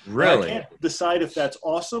 Really? I can't decide if that's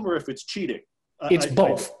awesome or if it's cheating. It's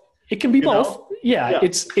both. It can be both. Yeah,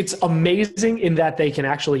 it's amazing in that they can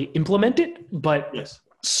actually implement it, but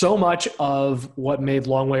so much of what made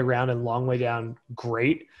Long Way Round and Long Way Down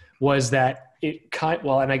great was that it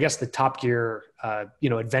and I guess the Top Gear,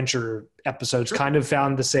 adventure episodes kind of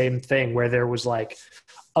found the same thing where there was like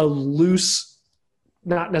a loose,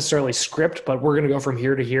 not necessarily script, but we're going to go from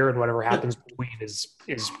here to here and whatever happens between is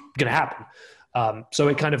going to happen. So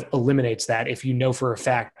it kind of eliminates that if you know for a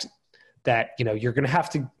fact that, you're going to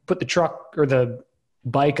have to put the truck or the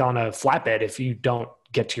bike on a flatbed if you don't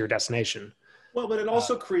get to your destination. Well, but it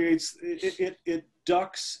also creates, it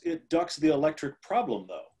ducks the electric problem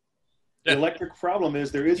though. The electric problem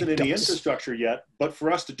is there isn't any infrastructure yet, but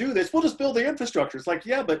for us to do this, we'll just build the infrastructure. It's like,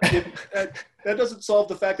 but that doesn't solve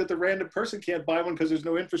the fact that the random person can't buy one because there's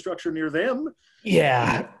no infrastructure near them.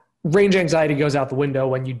 Yeah. Range anxiety goes out the window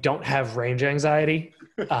when you don't have range anxiety.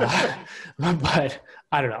 But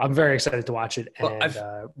I don't know. I'm very excited to watch it. And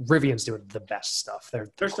Rivian's doing the best stuff.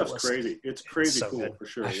 Their stuff's crazy. It's crazy so cool good. For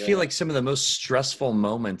sure. I feel like some of the most stressful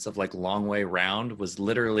moments of like Long Way Round was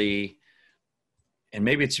literally, and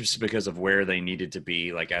maybe it's just because of where they needed to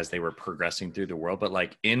be, like as they were progressing through the world, but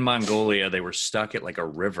like in Mongolia, they were stuck at like a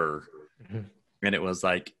river and it was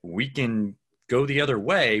like, we can go the other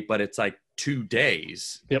way, but it's like 2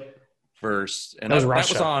 days. First. And that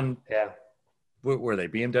was on, what were they,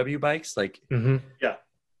 BMW bikes? Like,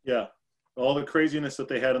 Yeah. All the craziness that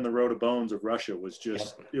they had on the Road of Bones of Russia was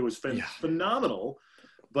just, it was phenomenal,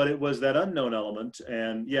 but it was that unknown element.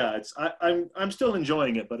 And I'm still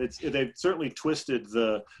enjoying it, but they've certainly twisted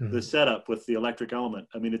the setup with the electric element.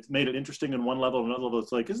 I mean, it's made it interesting in one level, another level.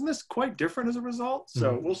 It's like, isn't this quite different as a result?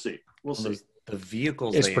 So we'll see. We'll see. The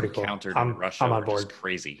vehicles they encountered in Russia I'm on were board. Just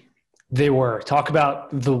crazy. They were. Talk about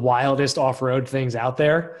the wildest off-road things out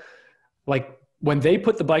there. Like when they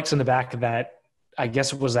put the bikes in the back of that, I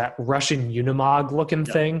guess it was that Russian Unimog looking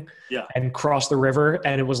thing and crossed the river.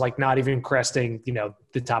 And it was like not even cresting,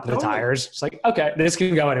 the top of the tires. It's like, okay, this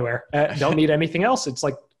can go anywhere. Don't need anything else. It's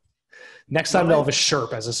like next time they'll have a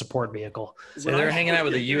Sherp as a support vehicle. So they're hanging out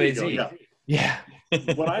with a UAZ. Yeah.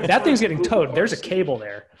 That thing's getting towed. There's a cable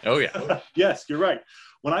there. Oh yeah. Yes, you're right.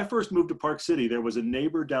 When I first moved to Park City, there was a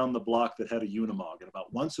neighbor down the block that had a Unimog, and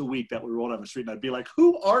about once a week that would roll down the street, and I'd be like,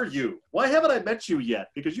 "Who are you? Why haven't I met you yet?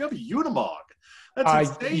 Because you have a Unimog." That's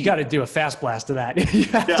insane. You got to do a fast blast to that. You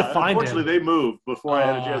have to find unfortunately, they moved before I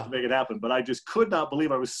had a chance to make it happen. But I just could not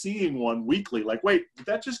believe I was seeing one weekly. Like, wait, did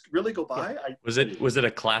that just really go by? Was it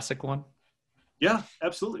a classic one? Yeah,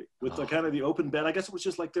 absolutely. With the kind of the open bed. I guess it was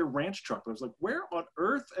just like their ranch truck. I was like, where on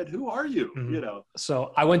earth and who are you?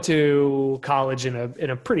 So I went to college in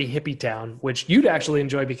a pretty hippie town, which you'd actually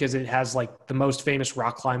enjoy because it has like the most famous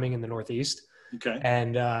rock climbing in the Northeast. Okay.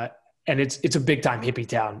 And it's a big time hippie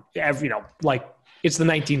town. Like it's the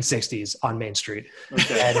 1960s on Main Street.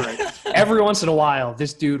 Okay. And every once in a while,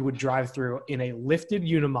 this dude would drive through in a lifted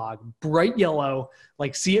Unimog, bright yellow,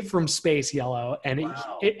 like see it from space yellow. And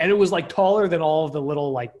it was like taller than all of the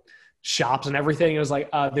little like shops and everything. It was like,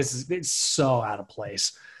 it's so out of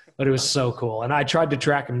place, but it was so cool. And I tried to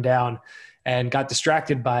track him down and got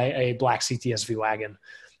distracted by a black CTSV wagon.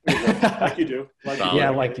 Like you do.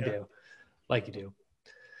 Like you do.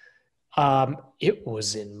 It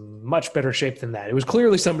was in much better shape than that. It was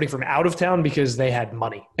clearly somebody from out of town because they had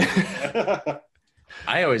money.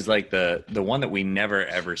 I always like the one that we never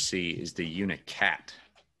ever see is the Unicat.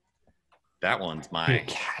 That one's my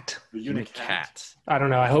Unicat. The Unicat. I don't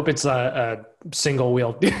know. I hope it's a single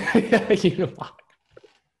wheel Unimog.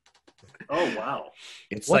 Oh wow!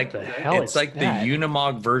 It's what like the hell it's like that? The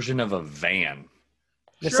Unimog version of a van.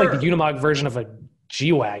 It's like the Unimog version of a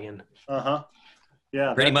G-Wagon.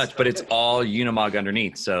 Yeah, pretty much, but it's all Unimog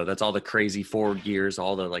underneath. So that's all the crazy forward gears,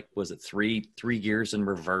 all the was it three gears in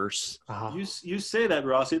reverse? Uh-huh. You say that,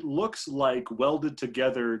 Ross. It looks like welded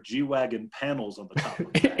together G-Wagon panels on the top.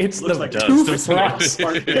 It's looks the like two fronts.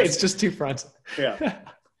 It's just two fronts. Yeah.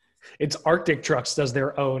 It's Arctic Trucks does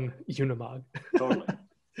their own Unimog. Totally.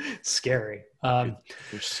 Scary. They're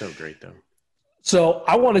so great though. So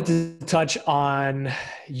I wanted to touch on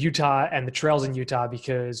Utah and the trails in Utah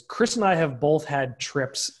because Chris and I have both had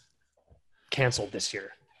trips canceled this year.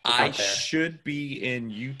 I should be in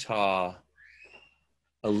Utah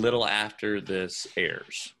a little after this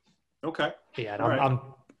airs. Okay. Yeah, and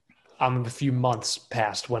I'm a few months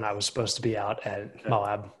past when I was supposed to be out at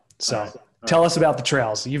Moab. So tell us about the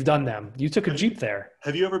trails. You've done them. You took a Jeep there.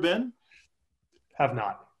 Have you ever been? Have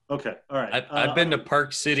not. Okay. All right. I've been to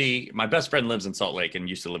Park City. My best friend lives in Salt Lake and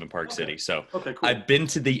used to live in Park City. So cool. I've been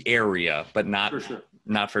to the area, but not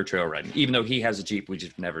for trail riding. Even though he has a Jeep, we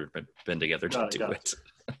just never been together to do it.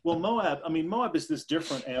 Well, Moab is this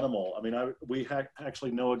different animal. I mean, we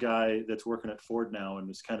actually know a guy that's working at Ford now and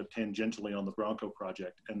is kind of tangentially on the Bronco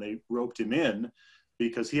project, and they roped him in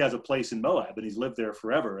because he has a place in Moab and he's lived there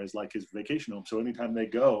forever as like his vacation home. So anytime they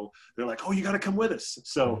go, they're like, oh, you got to come with us.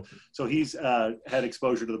 So he's had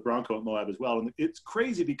exposure to the Bronco at Moab as well. And it's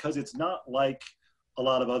crazy because it's not like a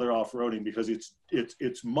lot of other off-roading because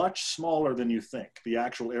it's much smaller than you think, the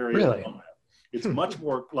actual area of Moab. It's much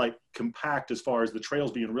more like compact as far as the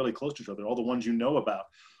trails being really close to each other. All the ones you know about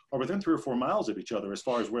are within 3 or 4 miles of each other as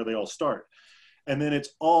far as where they all start. And then it's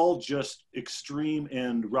all just extreme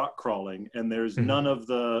end rock crawling. And there's none of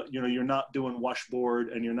the, you're not doing washboard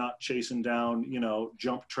and you're not chasing down,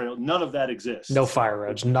 jump trail. None of that exists. No fire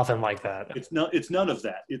roads, nothing like that. It's none of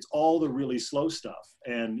that. It's all the really slow stuff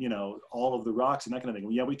and, all of the rocks and that kind of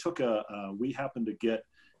thing. Yeah, we happened to get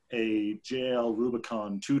a JL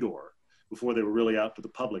Rubicon 2-door before they were really out to the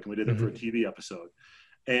public. And we did it for a TV episode.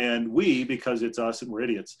 And because it's us and we're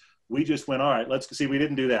idiots, we just went, all right, let's see. We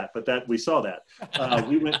didn't do that, but we saw that.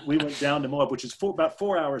 We went down to Moab, which is about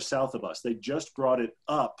 4 hours south of us. They just brought it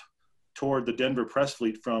up toward the Denver press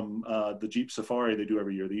fleet from the Jeep Safari they do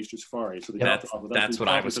every year, the Easter Safari. So that's what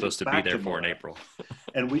I was supposed to be there for in April.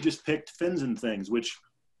 And we just picked fins and things, which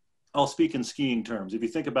I'll speak in skiing terms. If you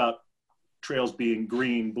think about trails being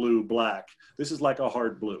green, blue, black, this is like a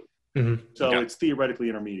hard blue. So it's theoretically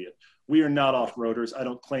intermediate. We are not off-roaders. I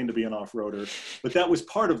don't claim to be an off-roader, but that was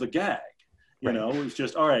part of the gag. It was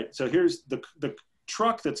just, all right, so here's the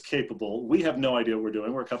truck that's capable. We have no idea what we're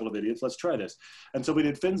doing. We're a couple of idiots. Let's try this. And so we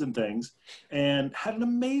did fins and things and had an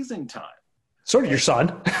amazing time. So did your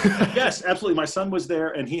son. Yes, absolutely. My son was there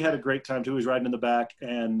and he had a great time too. He was riding in the back.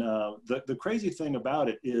 And the crazy thing about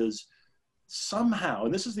it is somehow,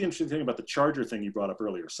 and this is the interesting thing about the Charger thing you brought up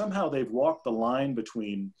earlier, somehow they've walked the line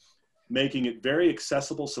between making it very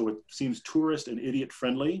accessible so it seems tourist and idiot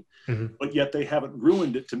friendly, but yet they haven't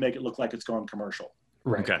ruined it to make it look like it's gone commercial.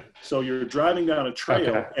 Right. Okay. So you're driving down a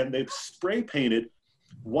trail and they've spray painted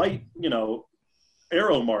white,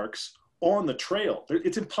 arrow marks on the trail.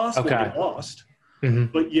 It's impossible to get lost.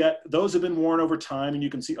 But yet those have been worn over time and you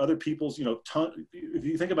can see other people's, if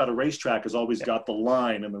you think about a racetrack has always got the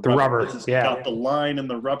line and the rubber. It's got the line and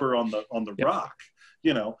the rubber on the rock,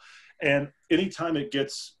 and anytime it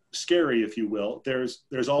gets scary, if you will,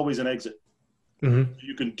 there's always an exit.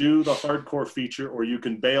 You can do the hardcore feature or you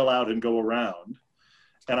can bail out and go around.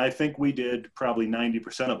 And I think we did probably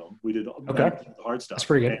 90% of them. We did the hard stuff. That's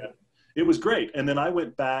pretty good. And it was great. And then I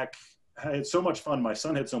went back, I had so much fun. My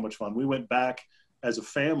son had so much fun. We went back as a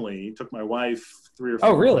family, took my wife 3 or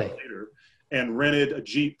 4 months later and rented a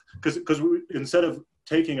Jeep. Because instead of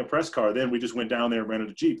taking a press car, then we just went down there and rented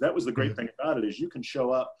a Jeep. That was the great thing about it is you can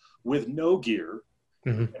show up with no gear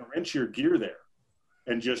and rent your gear there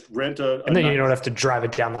and just rent and then you don't have to drive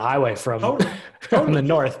it down the highway from the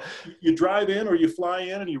north. You drive in or you fly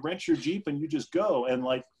in and you rent your Jeep and you just go. And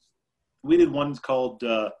like we did one called,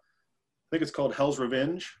 I think it's called Hell's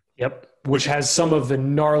Revenge. Yep. Which has some of the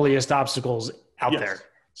gnarliest obstacles out there.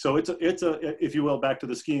 So it's a, if you will, back to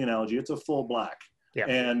the skiing analogy, it's a full black. Yeah.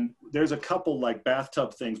 And there's a couple like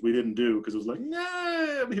bathtub things we didn't do because it was like,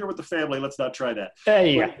 nah, I'm here with the family. Let's not try that.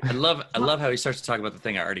 Hey, I love how he starts to talk about the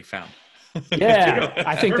thing I already found. Yeah,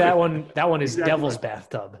 I think that one is exactly Devil's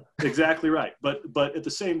Bathtub. Exactly right. But at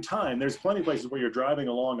the same time, there's plenty of places where you're driving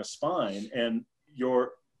along a spine and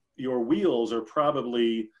your wheels are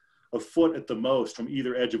probably a foot at the most from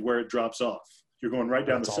either edge of where it drops off. You're going right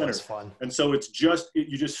down the center. Fun. And so it's just,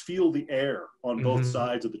 you just feel the air on both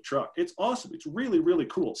sides of the truck. It's awesome. It's really, really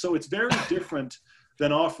cool. So it's very different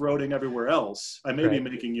than off-roading everywhere else. I may be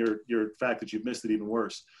making your fact that you've missed it even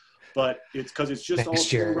worse, but it's because it's just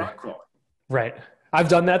all rock crawling. Right. I've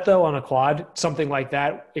done that though on a quad, something like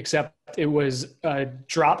that, except it was a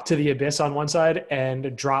drop to the abyss on one side and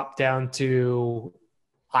a drop down to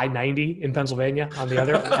I-90 in Pennsylvania on the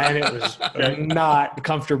other. And it was not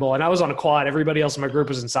comfortable. And I was on a quad. Everybody else in my group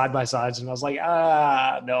was in side-by-sides. And I was like,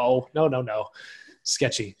 no.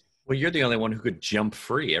 Sketchy. Well, you're the only one who could jump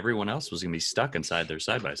free. Everyone else was going to be stuck inside their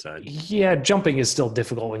side-by-side. Yeah, jumping is still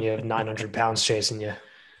difficult when you have 900 pounds chasing you.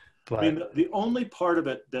 But I mean, the only part of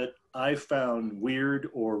it that I found weird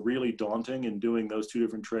or really daunting in doing those two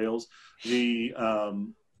different trails, the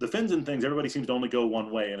fins and things, everybody seems to only go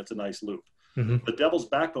one way, and it's a nice loop. Mm-hmm. The Devil's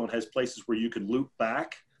Backbone has places where you can loop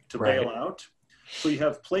back to bail out. So you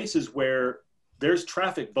have places where there's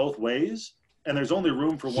traffic both ways, and there's only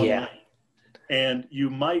room for one lane. And you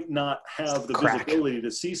might not have the visibility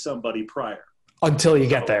to see somebody prior. Until you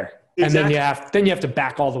get there. Exactly. And then you have to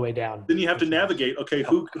back all the way down. Then you have to navigate, okay,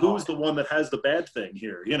 who's the one that has the bad thing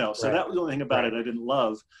here? You know, so that was the only thing about it I didn't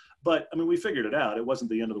love. But I mean, we figured it out. It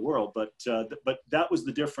wasn't the end of the world, but that was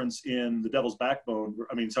the difference in the Devil's Backbone.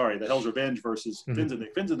 I mean, sorry, the Hell's Revenge versus Fins and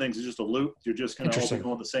Things. Fins and Things is just a loop. You're just going to all be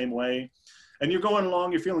going the same way, and you're going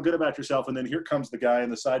along. You're feeling good about yourself, and then here comes the guy in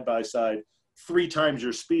the side by side, 3 times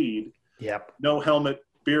your speed. Yep. No helmet,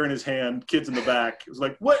 beer in his hand, kids in the back. It was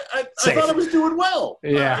like, what? I thought I was doing well.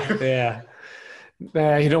 Yeah.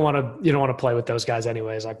 You don't want to play with those guys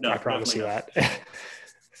anyways. I promise you that.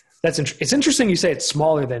 It's interesting you say it's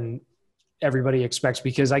smaller than everybody expects,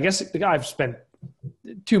 because I guess I've spent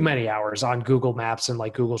too many hours on Google Maps and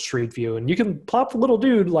like Google Street View, and you can plop the little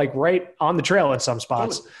dude like right on the trail at some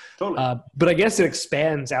spots. Totally. But I guess it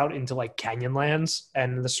expands out into like Canyonlands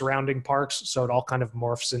and the surrounding parks, so it all kind of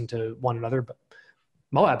morphs into one another. But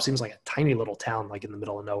Moab seems like a tiny little town, like in the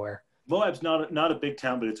middle of nowhere. Moab's not a big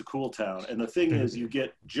town, but it's a cool town. And the thing is, you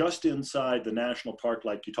get just inside the national park,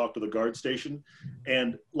 like you talk to the guard station,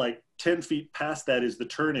 and like 10 feet past that is the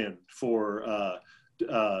turn-in for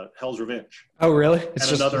Hell's Revenge. Oh, really? It's and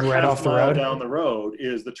just another right off the road? Down the road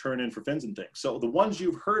is the turn-in for Fins and Things. So the ones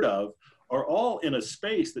you've heard of are all in a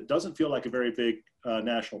space that doesn't feel like a very big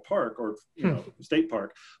national park or state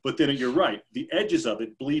park. But then you're right, the edges of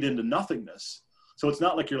it bleed into nothingness. So it's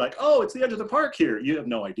not like you're like, oh, it's the edge of the park here. You have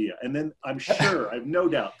no idea. And then I'm sure, I have no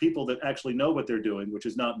doubt, people that actually know what they're doing, which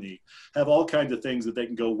is not me, have all kinds of things that they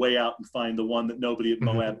can go way out and find the one that nobody at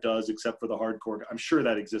Moab does except for the hardcore. I'm sure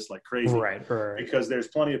that exists like crazy. Right. Because there's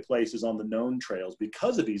plenty of places on the known trails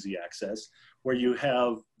because of easy access where you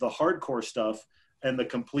have the hardcore stuff and the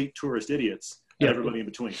complete tourist idiots and everybody in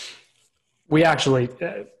between. We actually,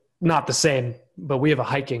 not the same, but we have a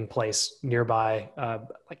hiking place nearby,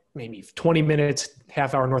 like maybe 20 minutes,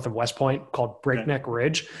 half hour north of West Point, called Breakneck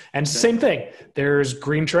Ridge. And it's the same thing. There's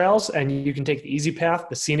green trails, and you can take the easy path,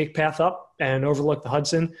 the scenic path up and overlook the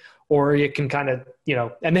Hudson, or you can kind of,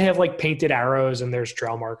 and they have like painted arrows and there's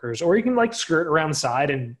trail markers, or you can like skirt around the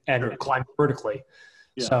side and climb vertically.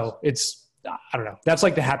 Yes. So it's, I don't know, that's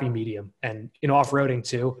like the happy medium. And off-roading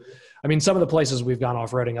too. I mean, some of the places we've gone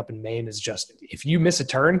off-roading up in Maine is just, if you miss a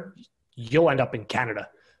turn, you'll end up in Canada.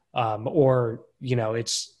 Or,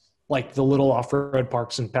 it's like the little off-road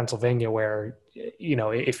parks in Pennsylvania where,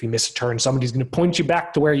 if you miss a turn, somebody's going to point you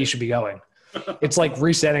back to where you should be going. It's like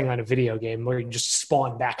resetting on a video game where you just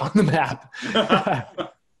spawn back on the map.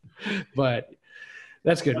 But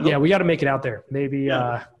that's good. Yeah, we got to make it out there. Maybe.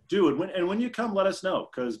 Do and when you come, let us know,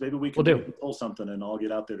 because maybe we can pull something and all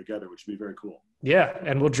get out there together, which would be very cool. Yeah,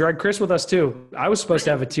 and we'll drag Chris with us too. I was supposed to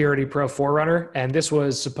have a TRD Pro 4Runner, and this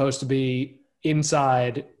was supposed to be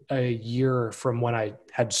inside a year from when I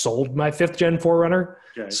had sold my 5th gen 4Runner.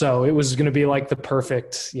 Okay. So it was going to be like the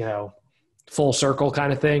perfect, full circle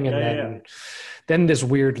kind of thing. And then this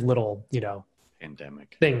weird little,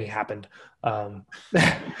 pandemic thing happened. But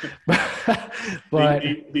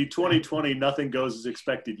the 2020 nothing goes as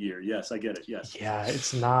expected year. Yes, I get it. Yes. Yeah,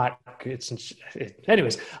 it's not.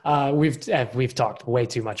 Anyways, we've talked way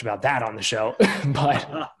too much about that on the show.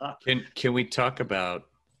 But can we talk about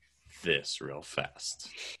this real fast?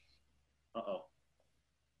 Uh-oh.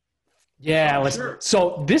 Yeah, sure.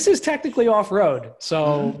 So this is technically off-road.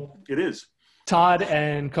 So it is. Todd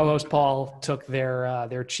and co-host Paul took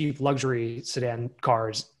their cheap luxury sedan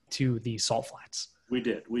cars to the Salt Flats. We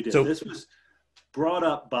did. So this was brought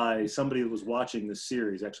up by somebody that was watching this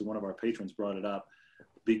series. Actually, one of our patrons brought it up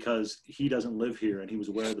because he doesn't live here and he was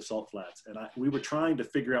aware of the Salt Flats. And we were trying to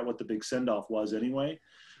figure out what the big send-off was anyway.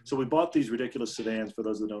 So we bought these ridiculous sedans. For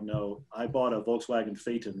those that don't know, I bought a Volkswagen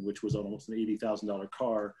Phaeton, which was almost an $80,000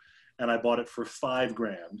 car, and I bought it for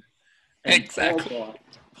 $5,000. And exactly.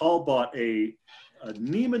 Paul bought a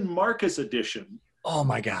Neiman Marcus edition Oh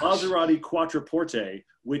my gosh. Maserati Quattroporte,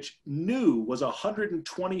 which new was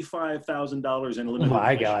 $125,000 in limited. Oh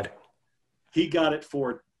my edition. God. He got it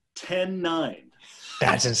for $10,900.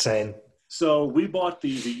 That's insane. So we bought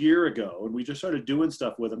these a year ago, and we just started doing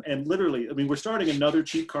stuff with them. And literally, I mean, we're starting another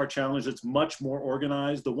cheap car challenge that's much more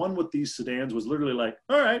organized. The one with these sedans was literally like,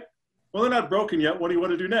 all right, well, they're not broken yet. What do you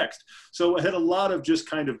want to do next? So I had a lot of just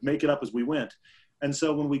kind of make it up as we went. And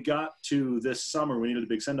so when we got to this summer, we needed a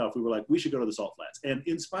big send-off, we were like, we should go to the Salt Flats. And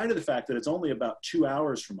in spite of the fact that it's only about 2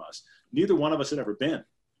 hours from us, neither one of us had ever been.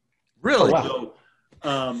 Really? So,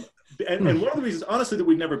 and one of the reasons, honestly, that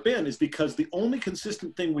we've never been is because the only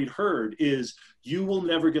consistent thing we'd heard is you will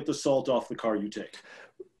never get the salt off the car you take.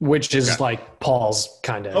 Which is like Paul's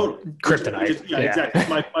kind of kryptonite. Yeah, exactly.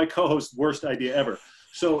 My co-host's worst idea ever.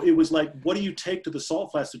 So it was like, what do you take to the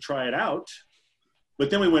Salt Flats to try it out? But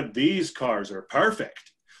then we went, these cars are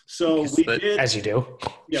perfect. So we did, as you do.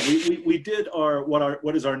 Yeah, we did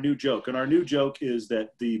what is our new joke, and our new joke is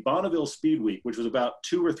that the Bonneville Speed Week, which was about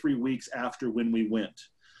 2 or 3 weeks after when we went,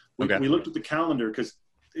 we looked at the calendar because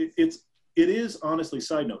it is honestly,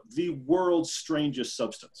 side note, the world's strangest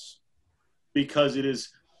substance, because it is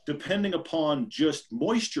depending upon just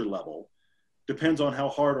moisture level, depends on how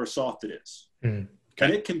hard or soft it is, and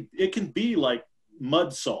it can be like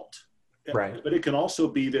mud salt. Right. But it can also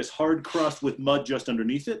be this hard crust with mud just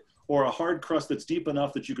underneath it, or a hard crust that's deep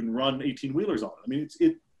enough that you can run 18-wheelers on it. I mean,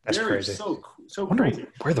 that's crazy. So I wonder crazy.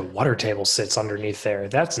 Where the water table sits underneath there.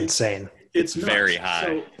 That's insane. It's very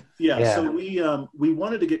high. So we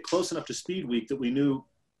wanted to get close enough to Speed Week that we knew,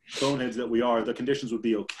 boneheads that we are, the conditions would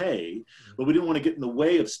be okay, but we didn't want to get in the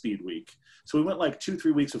way of Speed Week. So we went like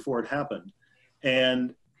 2-3 weeks before it happened.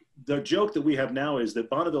 And the joke that we have now is that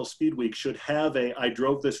Bonneville Speed Week should have I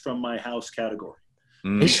drove this from my house category.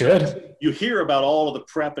 They should. You hear about all of the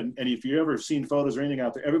prep, and if you've ever seen photos or anything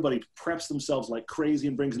out there, everybody preps themselves like crazy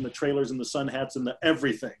and brings in the trailers and the sun hats and the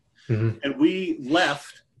everything. Mm-hmm. And we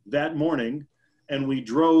left that morning and we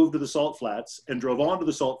drove to the Salt Flats and drove onto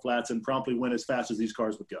the Salt Flats and promptly went as fast as these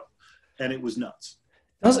cars would go. And it was nuts.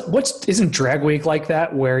 Isn't Drag Week like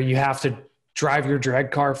that, where you have to drive your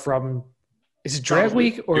drag car from? Is it Drag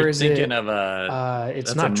Week or is it? Thinking of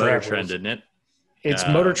it's not Motor Drag Trend, Week. isn't it? It's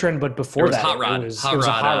Motor Trend, but before that, Hot Rod. it was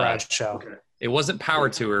a Hot Rod show. Okay. It wasn't Power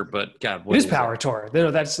Tour, but God, what is Power Tour?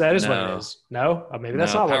 No, that is what it is. No, maybe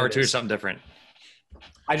that's not what it is. Power Tour is something different.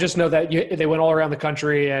 I just know that they went all around the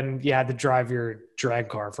country and you had to drive your drag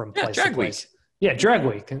car from place to place. Yeah, Drag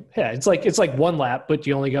Week. Yeah, it's like one lap, but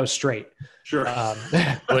you only go straight. Sure.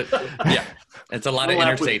 But yeah, it's a lot of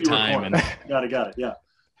interstate time. And got it. Yeah.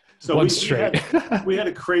 So we had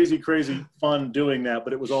a crazy fun doing that,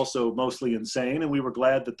 but it was also mostly insane. And we were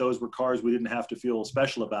glad that those were cars we didn't have to feel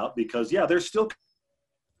special about, because they're still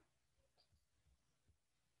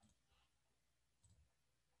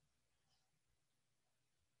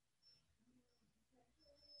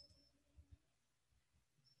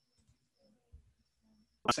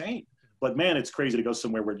insane. But man, it's crazy to go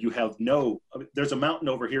somewhere where you have there's a mountain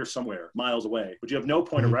over here somewhere miles away, but you have no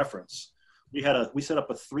point of reference. We set up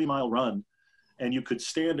a 3-mile run, and you could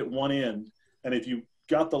stand at one end, and if you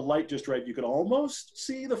got the light just right, you could almost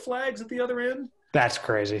see the flags at the other end. That's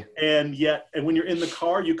crazy. And when you're in the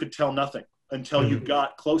car, you could tell nothing until you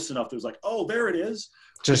got close enough. It was like, oh, there it is.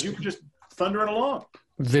 You could just thunder it along.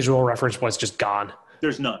 Visual reference was just gone.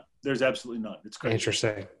 There's none. There's absolutely none. It's crazy.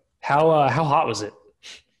 Interesting. How hot was it?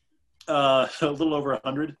 A little over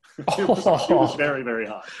 100. It was very, very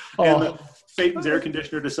hot. And Phaeton's air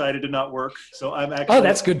conditioner decided to not work, so I'm actually. Oh,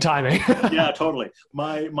 that's good timing. Yeah, totally.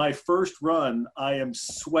 My first run, I am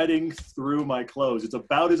sweating through my clothes. It's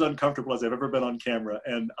about as uncomfortable as I've ever been on camera,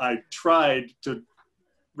 and I tried to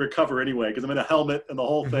recover anyway because I'm in a helmet and the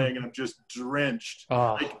whole thing, and I'm just drenched.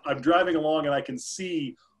 I'm driving along and I can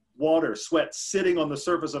see sweat sitting on the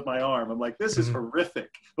surface of my arm. I'm like, this is horrific,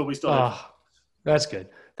 but we still have. That's good.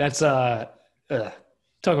 That's talk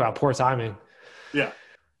about poor timing. Yeah.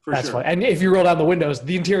 That's fine. And if you roll down the windows,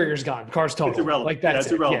 the interior's gone. Car's total. It's irrelevant. Like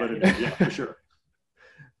that's irrelevant. Yeah, for sure.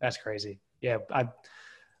 That's crazy. Yeah,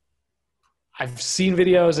 I've seen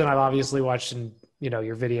videos, and I've obviously watched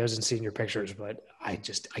your videos and seen your pictures, but I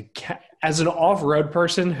can't. As an off-road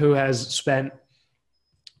person who has spent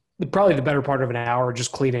probably the better part of an hour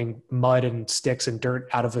just cleaning mud and sticks and dirt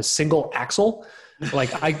out of a single axle,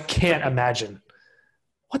 like I can't imagine.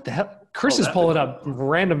 What the hell? Chris is pulling up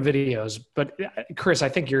random videos, but Chris, I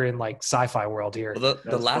think you're in like sci-fi world here. Well,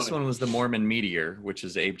 the last one was the Mormon Meteor, which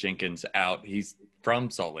is Abe Jenkins out. He's from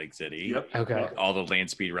Salt Lake City. Yep. Okay. All the land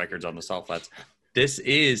speed records on the Salt Flats. This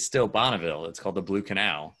is still Bonneville. It's called the Blue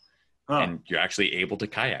Canal, and you're actually able to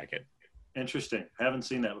kayak it. Interesting. I haven't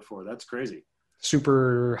seen that before. That's crazy.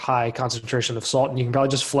 super high concentration of salt, and you can probably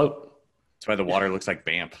just float. That's why the water looks like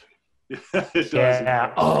Banff. It does.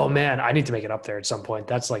 Yeah. Oh man, I need to make it up there at some point.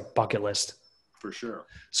 That's like bucket list. For sure.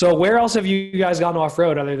 So where else have you guys gone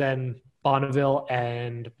off-road other than Bonneville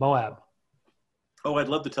and Moab? Oh, I'd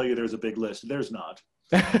love to tell you there's a big list. There's not.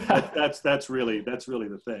 That's really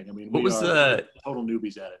the thing. I mean, what was the total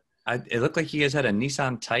newbies at it. It looked like you guys had a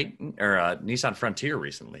Nissan Titan or a Nissan Frontier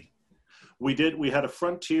recently. We did. We had a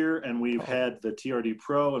Frontier, and we've had the TRD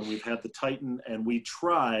Pro, and we've had the Titan, and we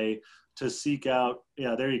try to seek out.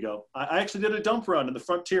 Yeah, there you go. I actually did a dump run in the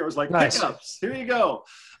Frontier. It was like, nice. Pickups. Here you go.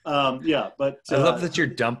 But I love that your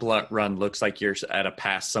dump run looks like you're at a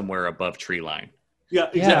pass somewhere above tree line. Yeah,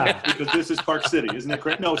 exactly. Because this is Park City, isn't it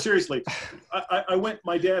correct? No, seriously. I went.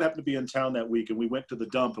 My dad happened to be in town that week, and we went to the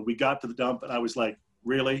dump, and we got to the dump, and I was like,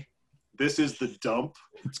 really? This is the dump?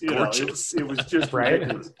 It's gorgeous. It was just right.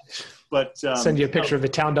 ridiculous. But send you a picture of the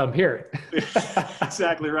town dump here.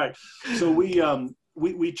 Exactly right. So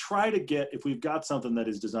we try to get, if we've got something that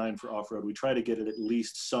is designed for off-road, we try to get it at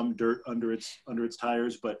least some dirt under its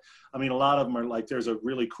tires. But I mean, a lot of them are like, there's a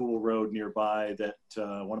really cool road nearby that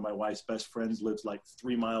one of my wife's best friends lives like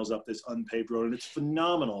 3 miles up this unpaved road, and it's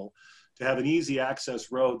phenomenal to have an easy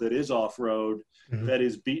access road that is off-road, that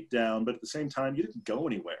is beat down, but at the same time, you didn't go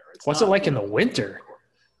anywhere. What's it like in the winter?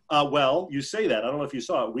 Well, you say that. I don't know if you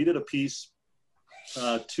saw it. We did a piece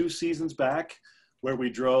 2 seasons back where we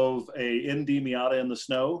drove a Indy Miata in the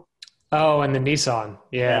snow. Oh, and the Nissan.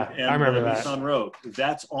 Yeah, and I remember that. Nissan Road.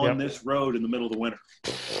 That's on this road in the middle of the winter.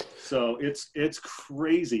 So it's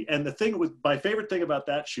crazy. And the thing was, my favorite thing about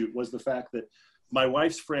that shoot was the fact that my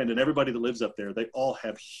wife's friend and everybody that lives up there, they all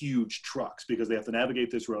have huge trucks because they have to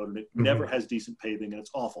navigate this road, and it never has decent paving, and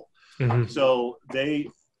it's awful. So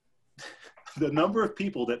the number of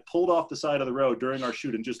people that pulled off the side of the road during our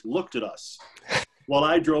shoot and just looked at us while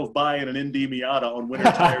I drove by in an Indy Miata on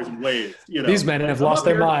winter tires and waved. These men have lost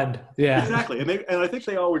their mind. Yeah, exactly. And I think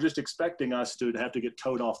they all were just expecting us to have to get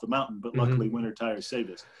towed off the mountain, but luckily winter tires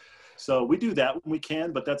saved us. So we do that when we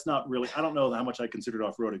can, but that's not really, I don't know how much I considered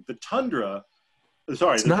off-roading. The Tundra,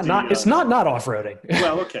 sorry. It's not off-roading.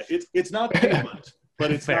 Well, okay. It's not pavement,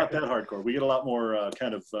 but it's not that hardcore. We get a lot more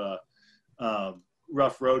kind of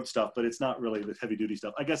rough road stuff, but it's not really the heavy duty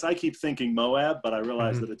stuff. I guess I keep thinking Moab, but I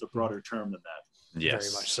realize that it's a broader term than that.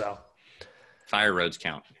 Yes. Very much so. Fire roads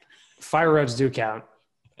count. Fire roads do count,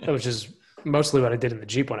 which is mostly what I did in the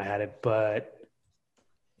Jeep when I had it. But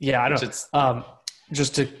yeah, I don't.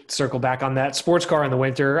 Just to circle back on that, sports car in the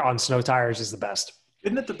winter on snow tires is the best.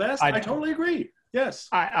 Isn't it the best? I totally agree. Yes.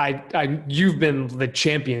 You've been the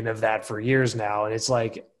champion of that for years now. And it's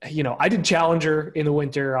like, I did Challenger in the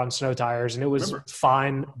winter on snow tires, and it was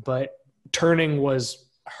fine, but turning was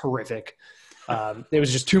horrific. It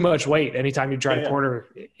was just too much weight. Anytime you try to quarter,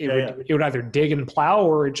 it would either dig and plow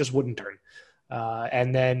or it just wouldn't turn.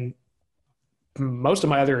 And then most of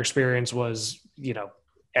my other experience was,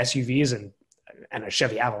 SUVs and a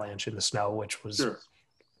Chevy Avalanche in the snow, which was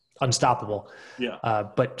unstoppable. Yeah.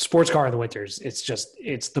 But sports car in the winters,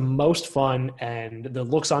 it's the most fun, and the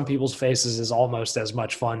looks on people's faces is almost as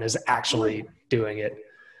much fun as actually doing it.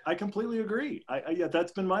 I completely agree.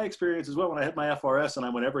 That's been my experience as well. When I had my FRS and I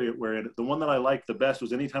went everywhere in it, the one that I liked the best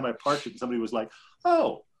was anytime I parked it and somebody was like,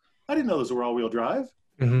 "Oh, I didn't know those were all-wheel drive."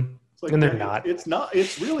 It's like, and they're not. It's not.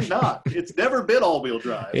 It's really not. It's never been all-wheel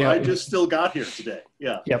drive. I just still got here today.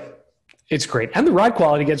 Yeah. Yep. It's great. And the ride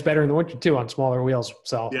quality gets better in the winter too on smaller wheels.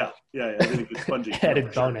 So yeah. It's spongy.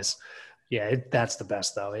 Added bonus. Sure. Yeah, that's the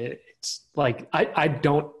best though. It's like I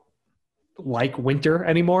don't like winter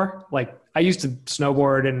anymore. Like I used to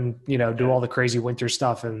snowboard and do all the crazy winter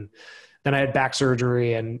stuff, and then I had back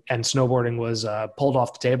surgery and snowboarding was pulled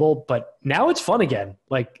off the table. But now it's fun again.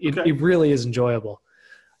 Like it really is enjoyable.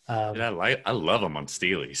 I love them on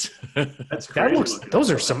Steelies. That's crazy. Those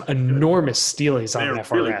are some enormous Steelies on an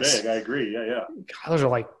FRS. Really big. I agree. Yeah. God, those are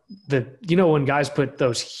like when guys put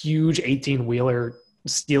those huge 18-wheeler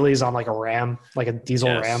Steelies on like a Ram, like a diesel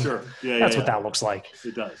Ram. Sure. Yeah, that's what that looks like.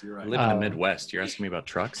 It does. You're right. I live in the Midwest. You're asking me about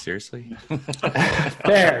trucks? Seriously?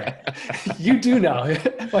 Fair. You do know.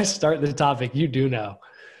 If I start the topic, you do know.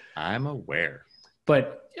 I'm aware.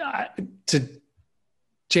 But to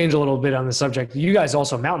change a little bit on the subject, you guys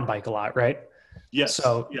also mountain bike a lot, right? Yes.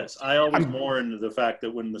 Yes. I always more into the fact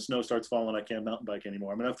that when the snow starts falling, I can't mountain bike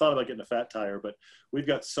anymore. I mean, I've thought about getting a fat tire, but we've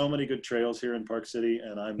got so many good trails here in Park City,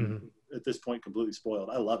 and I'm at this point completely spoiled.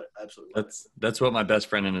 I love it. Absolutely. That's what my best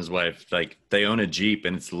friend and his wife, like, they own a Jeep,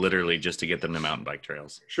 and it's literally just to get them to mountain bike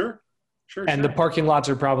trails. Sure. And the parking lots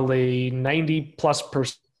are probably 90+%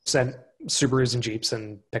 Subarus and Jeeps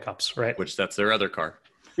and pickups, right? Which that's their other car.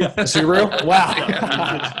 Subaru? Wow.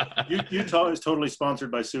 Yeah, Utah is totally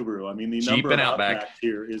sponsored by Subaru. I mean, the Jeep number of and Outback Outbacks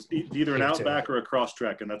here is either an Outback or a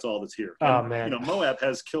Crosstrek, and that's all that's here. Oh, And, man. Moab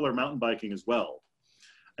has killer mountain biking as well.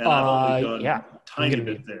 And I've only done a tiny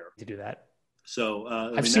bit there. To do that. So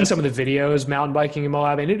I've seen some of the videos mountain biking in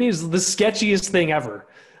Moab, and it is the sketchiest thing ever.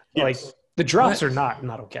 Yes. Like the drops are not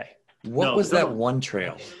okay. What was that one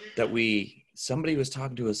trail that somebody was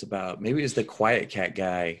talking to us about? Maybe it was the Quiet Cat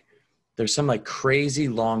guy. There's some like crazy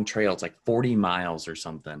long trail. It's like 40 miles or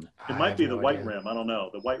something. It might be the White Rim. I don't know.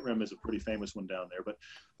 The White Rim is a pretty famous one down there. But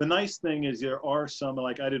the nice thing is there are some,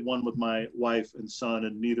 like I did one with my wife and son,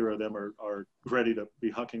 and neither of them are ready to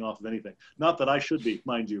be hucking off of anything. Not that I should be,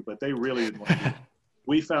 mind you, but they really didn't want to.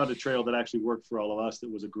 We found a trail that actually worked for all of us.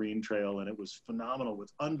 That was a green trail, and it was phenomenal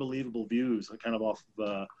with unbelievable views, kind of off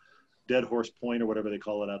Dead Horse Point or whatever they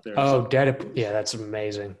call it out there. Oh, yeah, that's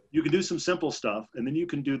amazing. You can do some simple stuff, and then you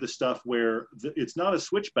can do the stuff where it's not a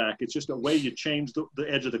switchback. It's just a way you change the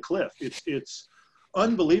edge of the cliff. It's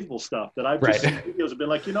unbelievable stuff that I've just seen videos have been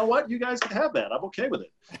like, you know what? You guys can have that. I'm okay with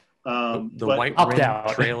it. The White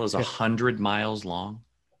Rim Trail is 100 miles long.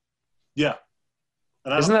 Yeah.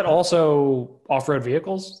 Isn't that also off-road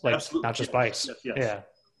vehicles? Like absolutely. Not just bikes? Yes. Yeah.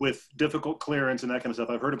 With difficult clearance and that kind of stuff.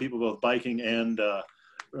 I've heard of people both biking and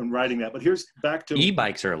riding that. But here's back to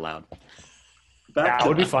e-bikes are allowed. That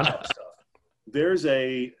would be fun. There's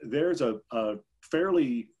a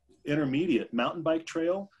fairly intermediate mountain bike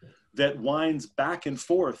trail that winds back and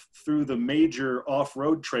forth through the major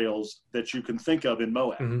off-road trails that you can think of in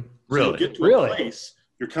Moab. Mm-hmm. Really? So you'll get to a place,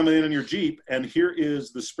 you're coming in your Jeep, and here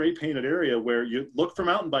is the spray painted area where you look for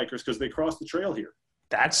mountain bikers because they cross the trail here.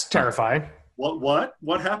 That's terrifying.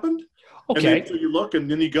 What happened? Okay. And then, so you look, and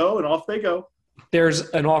then you go, and off they go. There's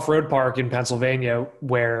an off-road park in Pennsylvania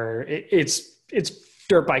where it's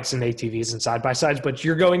dirt bikes and ATVs and side-by-sides, but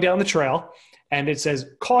you're going down the trail, and it says,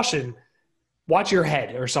 caution, watch your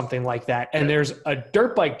head or something like that. And there's a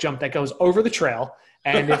dirt bike jump that goes over the trail,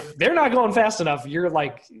 and if they're not going fast enough, you're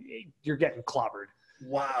getting clobbered.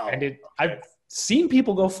 Wow. And I've seen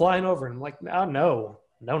people go flying over, and I'm like, oh, no.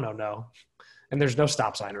 And there's no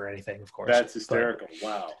stop sign or anything, of course. That's hysterical. But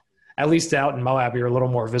wow. At least out in Moab, you're a little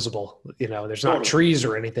more visible. There's not trees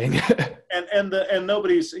or anything. and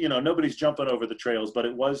nobody's jumping over the trails, but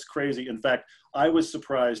it was crazy. In fact, I was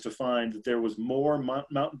surprised to find that there was more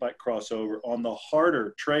mountain bike crossover on the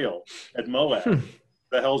harder trail at Moab.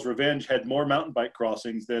 The Hell's Revenge had more mountain bike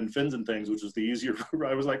crossings than Fins and Things, which was the easier.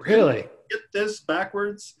 I was like, really? Get this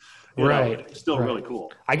backwards? Right. Still really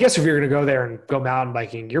cool. I guess if you're going to go there and go mountain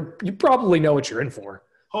biking, you probably know what you're in for.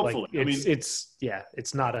 Hopefully.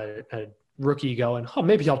 It's not a rookie going, oh,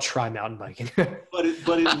 maybe I'll try mountain biking. but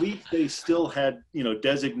at least they still had,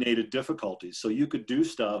 designated difficulties. So you could do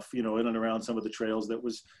stuff, in and around some of the trails that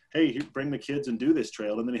was, hey, bring the kids and do this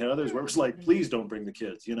trail. And then you had others where it was like, please don't bring the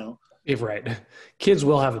kids, Right. Kids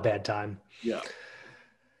will have a bad time. Yeah.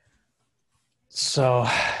 So,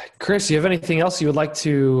 Chris, you have anything else you would like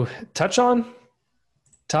to touch on?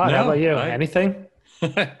 Todd, how about you? Anything?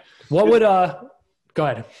 What would go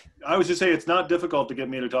ahead. I was just saying it's not difficult to get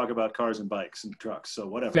me to talk about cars and bikes and trucks, so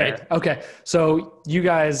whatever. Fair. Okay. So you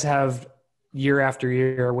guys have year after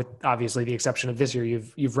year, with obviously the exception of this year,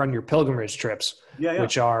 you've run your pilgrimage trips,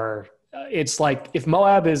 which are it's like if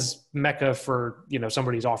Moab is Mecca for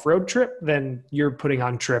somebody's off-road trip, then you're putting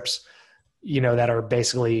on trips that are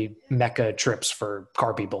basically Mecca trips for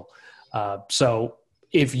car people. So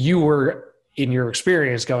if you were in your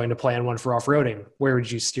experience going to plan one for off-roading, where would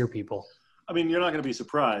you steer people? I mean, you're not going to be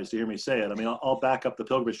surprised to hear me say it. I mean, I'll back up the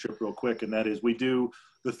pilgrimage trip real quick, and that is we do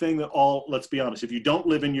the thing that let's be honest, if you don't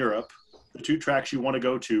live in Europe, the two tracks you want to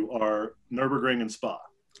go to are Nürburgring and Spa.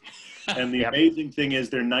 And the amazing thing is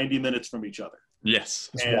they're 90 minutes from each other. Yes.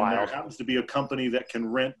 And there happens to be a company that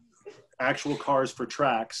can rent actual cars for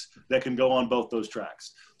tracks that can go on both those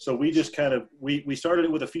tracks. So we just we started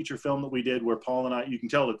it with a feature film that we did where Paul and I, you can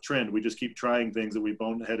tell the trend, we just keep trying things that we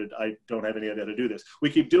boneheaded. I don't have any idea how to do this. We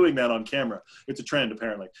keep doing that on camera. It's a trend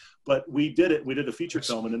apparently, but we did a feature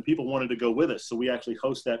film and then people wanted to go with us. So we actually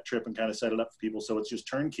host that trip and kind of set it up for people. So it's just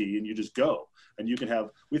turnkey and you just go and you can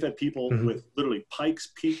we've had people with literally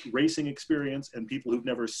Pikes Peak racing experience and people who've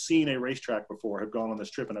never seen a racetrack before have gone on this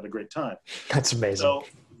trip and had a great time. That's amazing. So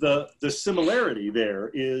the similarity there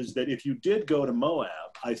is that if you did go to Moab,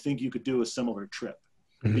 I think you could do a similar trip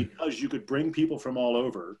because you could bring people from all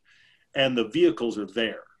over and the vehicles are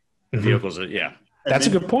there. Vehicles are, yeah. That's a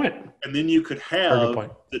good point. And then you could have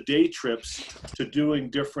the day trips to doing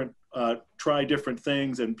different, try different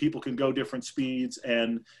things and people can go different speeds.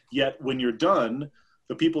 And yet when you're done,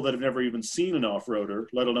 the people that have never even seen an off-roader,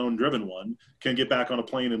 let alone driven one, can get back on a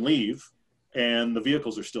plane and leave. and the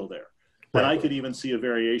vehicles are still there. Then I could even see a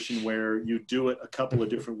variation where you do it a couple of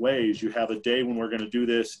different ways. You have a day when we're going to do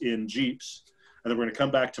this in Jeeps, and then we're going to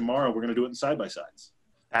come back tomorrow. We're going to do it in side-by-sides.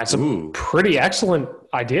 That's a pretty excellent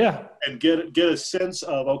idea. And get a sense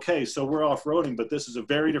of, okay, so we're off-roading, but this is a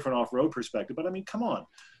very different off-road perspective. But I mean, come on,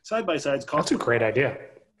 side-by-sides cost. That's a great idea.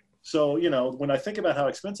 So, you know, when I think about how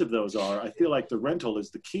expensive those are, I feel like the rental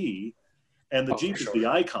is the key, and the Jeep is the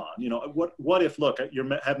icon. You know, what if, look, you're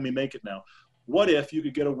having me make it now. What if you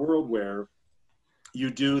could get a world where you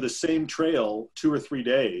do the same trail 2 or 3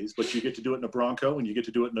 days, but you get to do it in a Bronco, and you get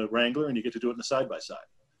to do it in a Wrangler, and you get to do it in a side-by-side.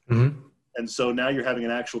 Mm-hmm. And so now you're having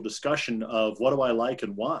an actual discussion of what do I like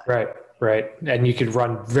and why. Right. And you could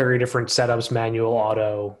run very different setups, manual,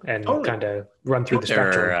 auto, and kind of run through the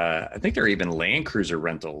spectrum. I think there are even Land Cruiser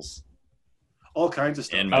rentals. All kinds of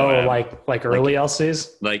stuff. Like early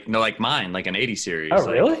LCs? Like mine, like an 80 series. Oh,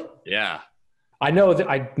 really? Yeah. I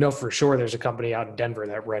know for sure there's a company out in Denver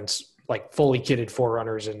that rents like fully kitted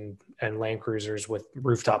 4Runners and Land Cruisers with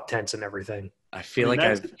rooftop tents and everything. I feel like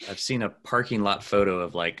I've seen a parking lot photo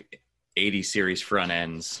of like 80 series front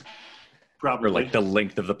ends, probably, or like the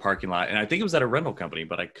length of the parking lot, and I think it was at a rental company,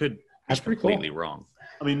 but I could be completely wrong.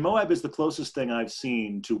 I mean, Moab is the closest thing I've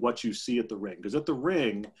seen to what you see at the ring, because at the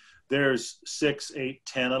ring there's 6, 8,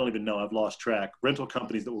 10, I don't even know, I've lost track, rental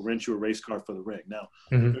companies that will rent you a race car for the ring. Now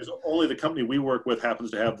there's only the company we work with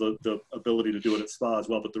happens to have the ability to do it at spa as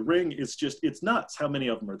well, but the ring is just, it's nuts how many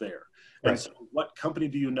of them are there. And so what company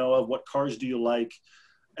do you know of, what cars do you like?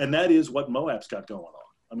 And that is what Moab's got going on.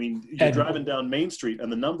 I mean, you're driving down Main Street, and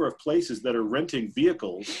the number of places that are renting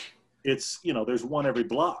vehicles, it's, you know, there's one every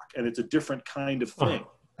block, and it's a different kind of thing.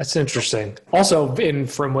 That's interesting. Also,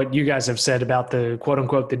 from what you guys have said about the quote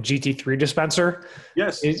unquote, the GT3 dispenser.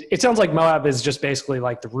 Yes. It sounds like Moab is just basically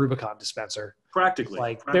like the Rubicon dispenser.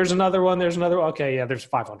 Practically. There's another one. Okay. Yeah. There's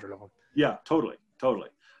 500 of them. Yeah, totally.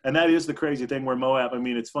 And that is the crazy thing where Moab, I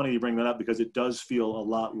mean, it's funny you bring that up because it does feel a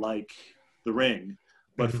lot like the ring,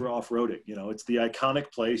 but for off-roading. You know, it's the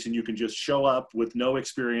iconic place, and you can just show up with no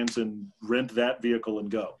experience and rent that vehicle and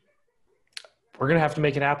go. We're going to have to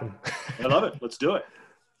make it happen. I love it. Let's do it.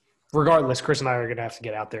 Regardless, Chris and I are going to have to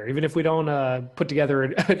get out there, even if we don't put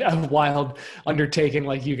together a wild undertaking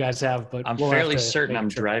like you guys have. But I'm fairly certain I'm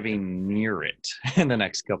driving near it in the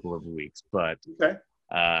next couple of weeks. But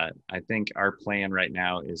I think our plan right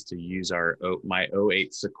now is to use my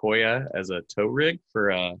 08 Sequoia as a tow rig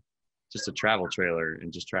for just a travel trailer,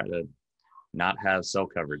 and just try to not have cell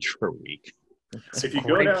coverage for a week. If you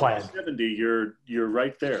go down I-70, you're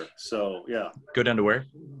right there. So yeah. Go down to where?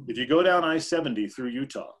 If you go down I-70 through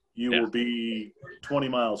Utah, you will be 20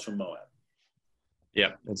 miles from Moab.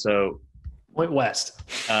 Yeah. And so point west.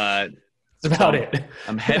 That's about it.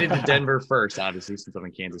 I'm headed to Denver first, obviously, since I'm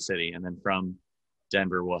in Kansas City. And then from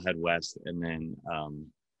Denver, we'll head west. And then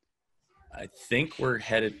I think we're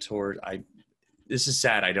headed toward this is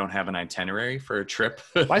sad. I don't have an itinerary for a trip.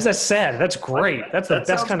 Why is that sad? That's great. That's the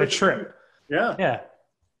best kind of trip. Yeah.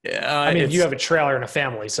 I mean, you have a trailer and a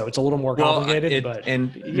family, so it's a little more complicated.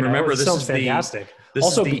 And remember, this is fantastic.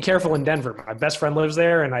 Also, be careful in Denver. My best friend lives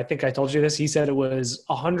there, and I think I told you this. He said it was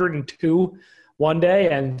 102 one day,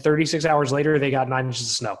 and 36 hours later, they got 9 inches of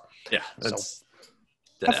snow. Yeah,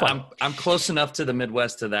 I'm close enough to the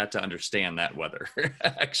Midwest to understand that weather.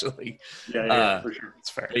 Actually, yeah, for sure, it's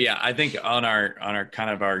fair. Yeah, I think on our kind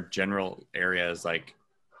of our general areas, like,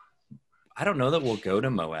 I don't know that we'll go to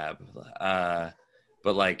Moab,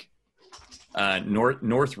 but like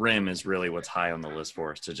North Rim is really what's high on the list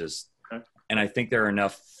for us to just. Okay. And I think there are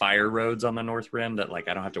enough fire roads on the North Rim that like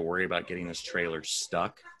I don't have to worry about getting this trailer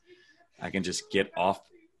stuck. I can just get off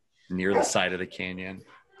near the side of the canyon.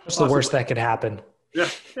 What's the worst that could happen? Yeah,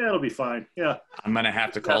 it'll be fine. Yeah. I'm going to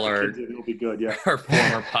have to call our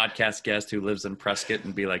former podcast guest who lives in Prescott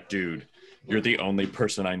and be like, dude, you're the only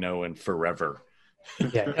person I know in forever.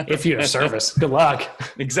 Yeah, if you have service. Good luck.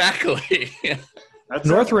 Exactly.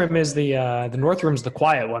 North Rim is the North Rim's the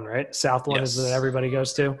quiet one, right? South one is that everybody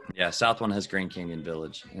goes to. Yeah, South one has Grand Canyon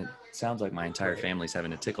Village. It sounds like my entire family's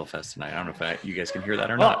having a tickle fest tonight. I don't know if you guys can hear that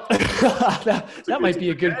or not. that might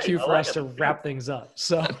be a good cue for us to wrap things up.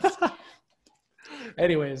 So,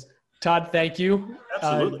 anyways, Todd, thank you.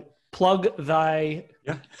 Absolutely. Plug thy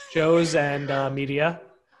shows and media.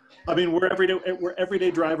 I mean, we're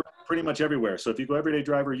everyday driver pretty much everywhere. So if you go Everyday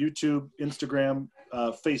Driver, YouTube, Instagram,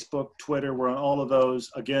 Facebook, Twitter, we're on all of those.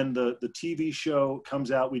 Again, the TV show comes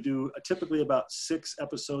out. We do typically about 6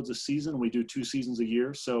 episodes a season. We do 2 seasons a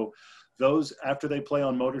year. So those, after they play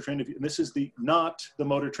on Motor Trend, and this is not the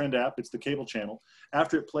Motor Trend app, it's the cable channel.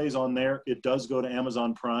 After it plays on there, it does go to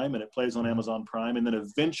Amazon Prime, and it plays on Amazon Prime. And then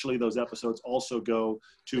eventually those episodes also go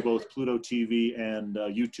to both Pluto TV and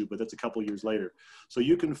YouTube, but that's a couple years later. So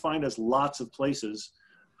you can find us lots of places.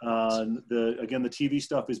 Again, the TV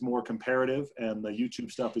stuff is more comparative, and the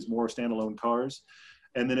YouTube stuff is more standalone cars.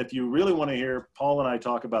 And then if you really want to hear Paul and I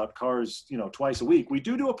talk about cars, twice a week, we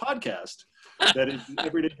do a podcast that is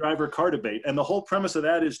Everyday Driver Car Debate. And the whole premise of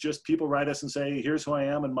that is just people write us and say, here's who I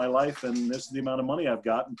am in my life, and this is the amount of money I've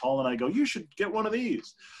got. And Paul and I go, you should get one of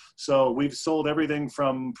these. So we've sold everything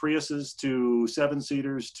from Priuses to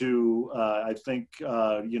 7-seaters to, I think,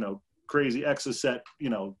 crazy Exocet,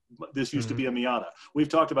 this used to be a Miata. We've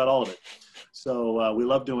talked about all of it. So we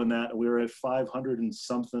love doing that. We're at 500 and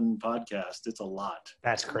something podcasts. It's a lot.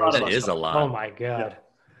 That's crazy. That is a lot. Oh my God. Yeah.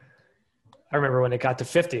 I remember when it got to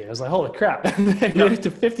 50, I was like, holy crap, they made it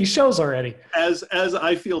to 50 shows already. As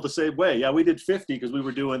I feel the same way. Yeah, we did 50 because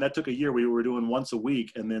that took a year. We were doing once a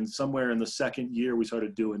week. And then somewhere in the second year, we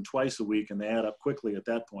started doing twice a week, and they add up quickly at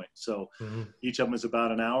that point. So each of them is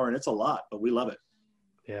about an hour, and it's a lot, but we love it.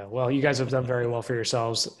 Yeah, well, you guys have done very well for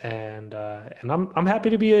yourselves, and I'm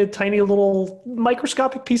happy to be a tiny little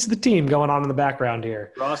microscopic piece of the team going on in the background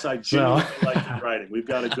here. Ross, I genuinely like your writing. We've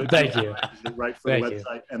got a good Thank you. Write for the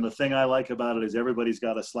website, and the thing I like about it is everybody's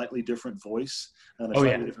got a slightly different voice and a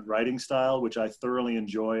slightly different writing style, which I thoroughly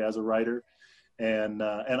enjoy as a writer. And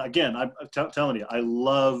again, I'm telling you, I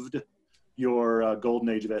loved your Golden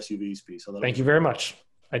Age of SUVs piece. Thank you very much.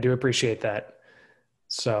 I do appreciate that.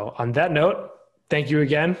 So on that note, thank you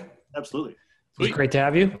again. Absolutely. It was great to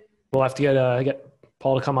have you. We'll have to get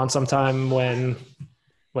Paul to come on sometime when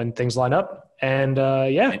things line up. And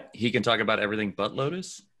And he can talk about everything but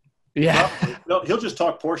Lotus. Yeah. No, he'll just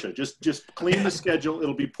talk Porsche. Just clean the schedule.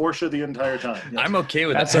 It'll be Porsche the entire time. Yes. I'm okay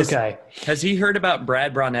with that. That's okay. Has he heard about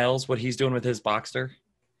Brad Brownell's, what he's doing with his Boxster?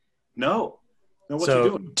 No, what's he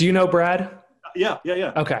doing? Do you know Brad? Yeah.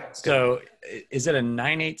 Okay. So is it a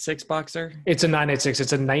 986 Boxster? It's a 986.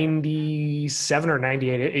 It's a 97 or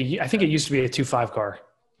 98. I think it used to be a 2.5 car.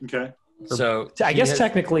 Okay. So I guess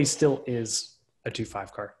technically still is a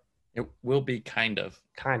 2.5 car. It will be kind of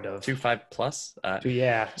 2.5 plus.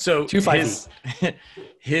 Yeah. So 2.5.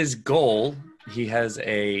 his goal, he has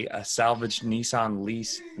a salvaged Nissan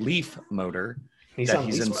Leaf motor that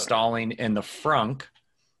he's installing in the frunk.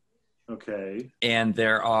 Okay. And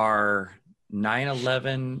there are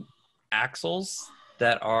 911 axles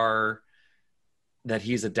that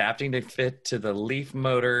he's adapting to fit to the Leaf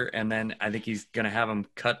motor, and then I think he's going to have them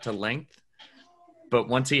cut to length. But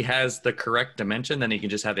once he has the correct dimension, then he can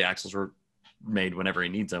just have the axles made whenever he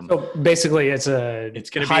needs them. So basically, it's going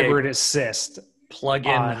to hybrid assist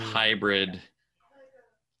plug-in hybrid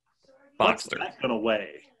Boxster. What's that going to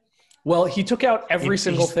weigh? Well, he took out every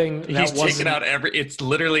single thing. He's taken out it's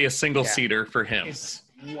literally a single seater for him.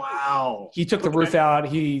 Wow. He took the roof out.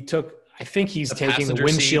 I think he's taking the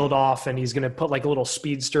windshield off, and he's going to put like a little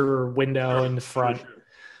speedster window in the front. Sure.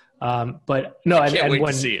 But no, I can't wait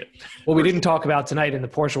to see it. What we didn't talk about tonight in the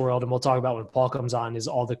Porsche world, and we'll talk about when Paul comes on, is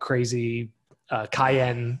all the crazy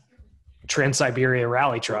Cayenne Trans-Siberia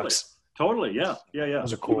rally trucks. Totally. Yeah.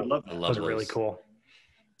 Those are cool. Those are really cool.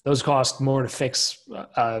 Those cost more to fix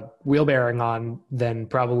wheel bearing on than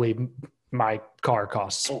probably my car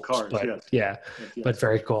costs. Oh, cars, but, yes. But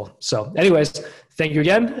very cool. So anyways, thank you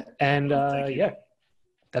again. And thank you.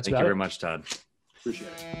 that's Thank you very much, Todd. Appreciate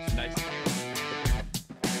it. Nice.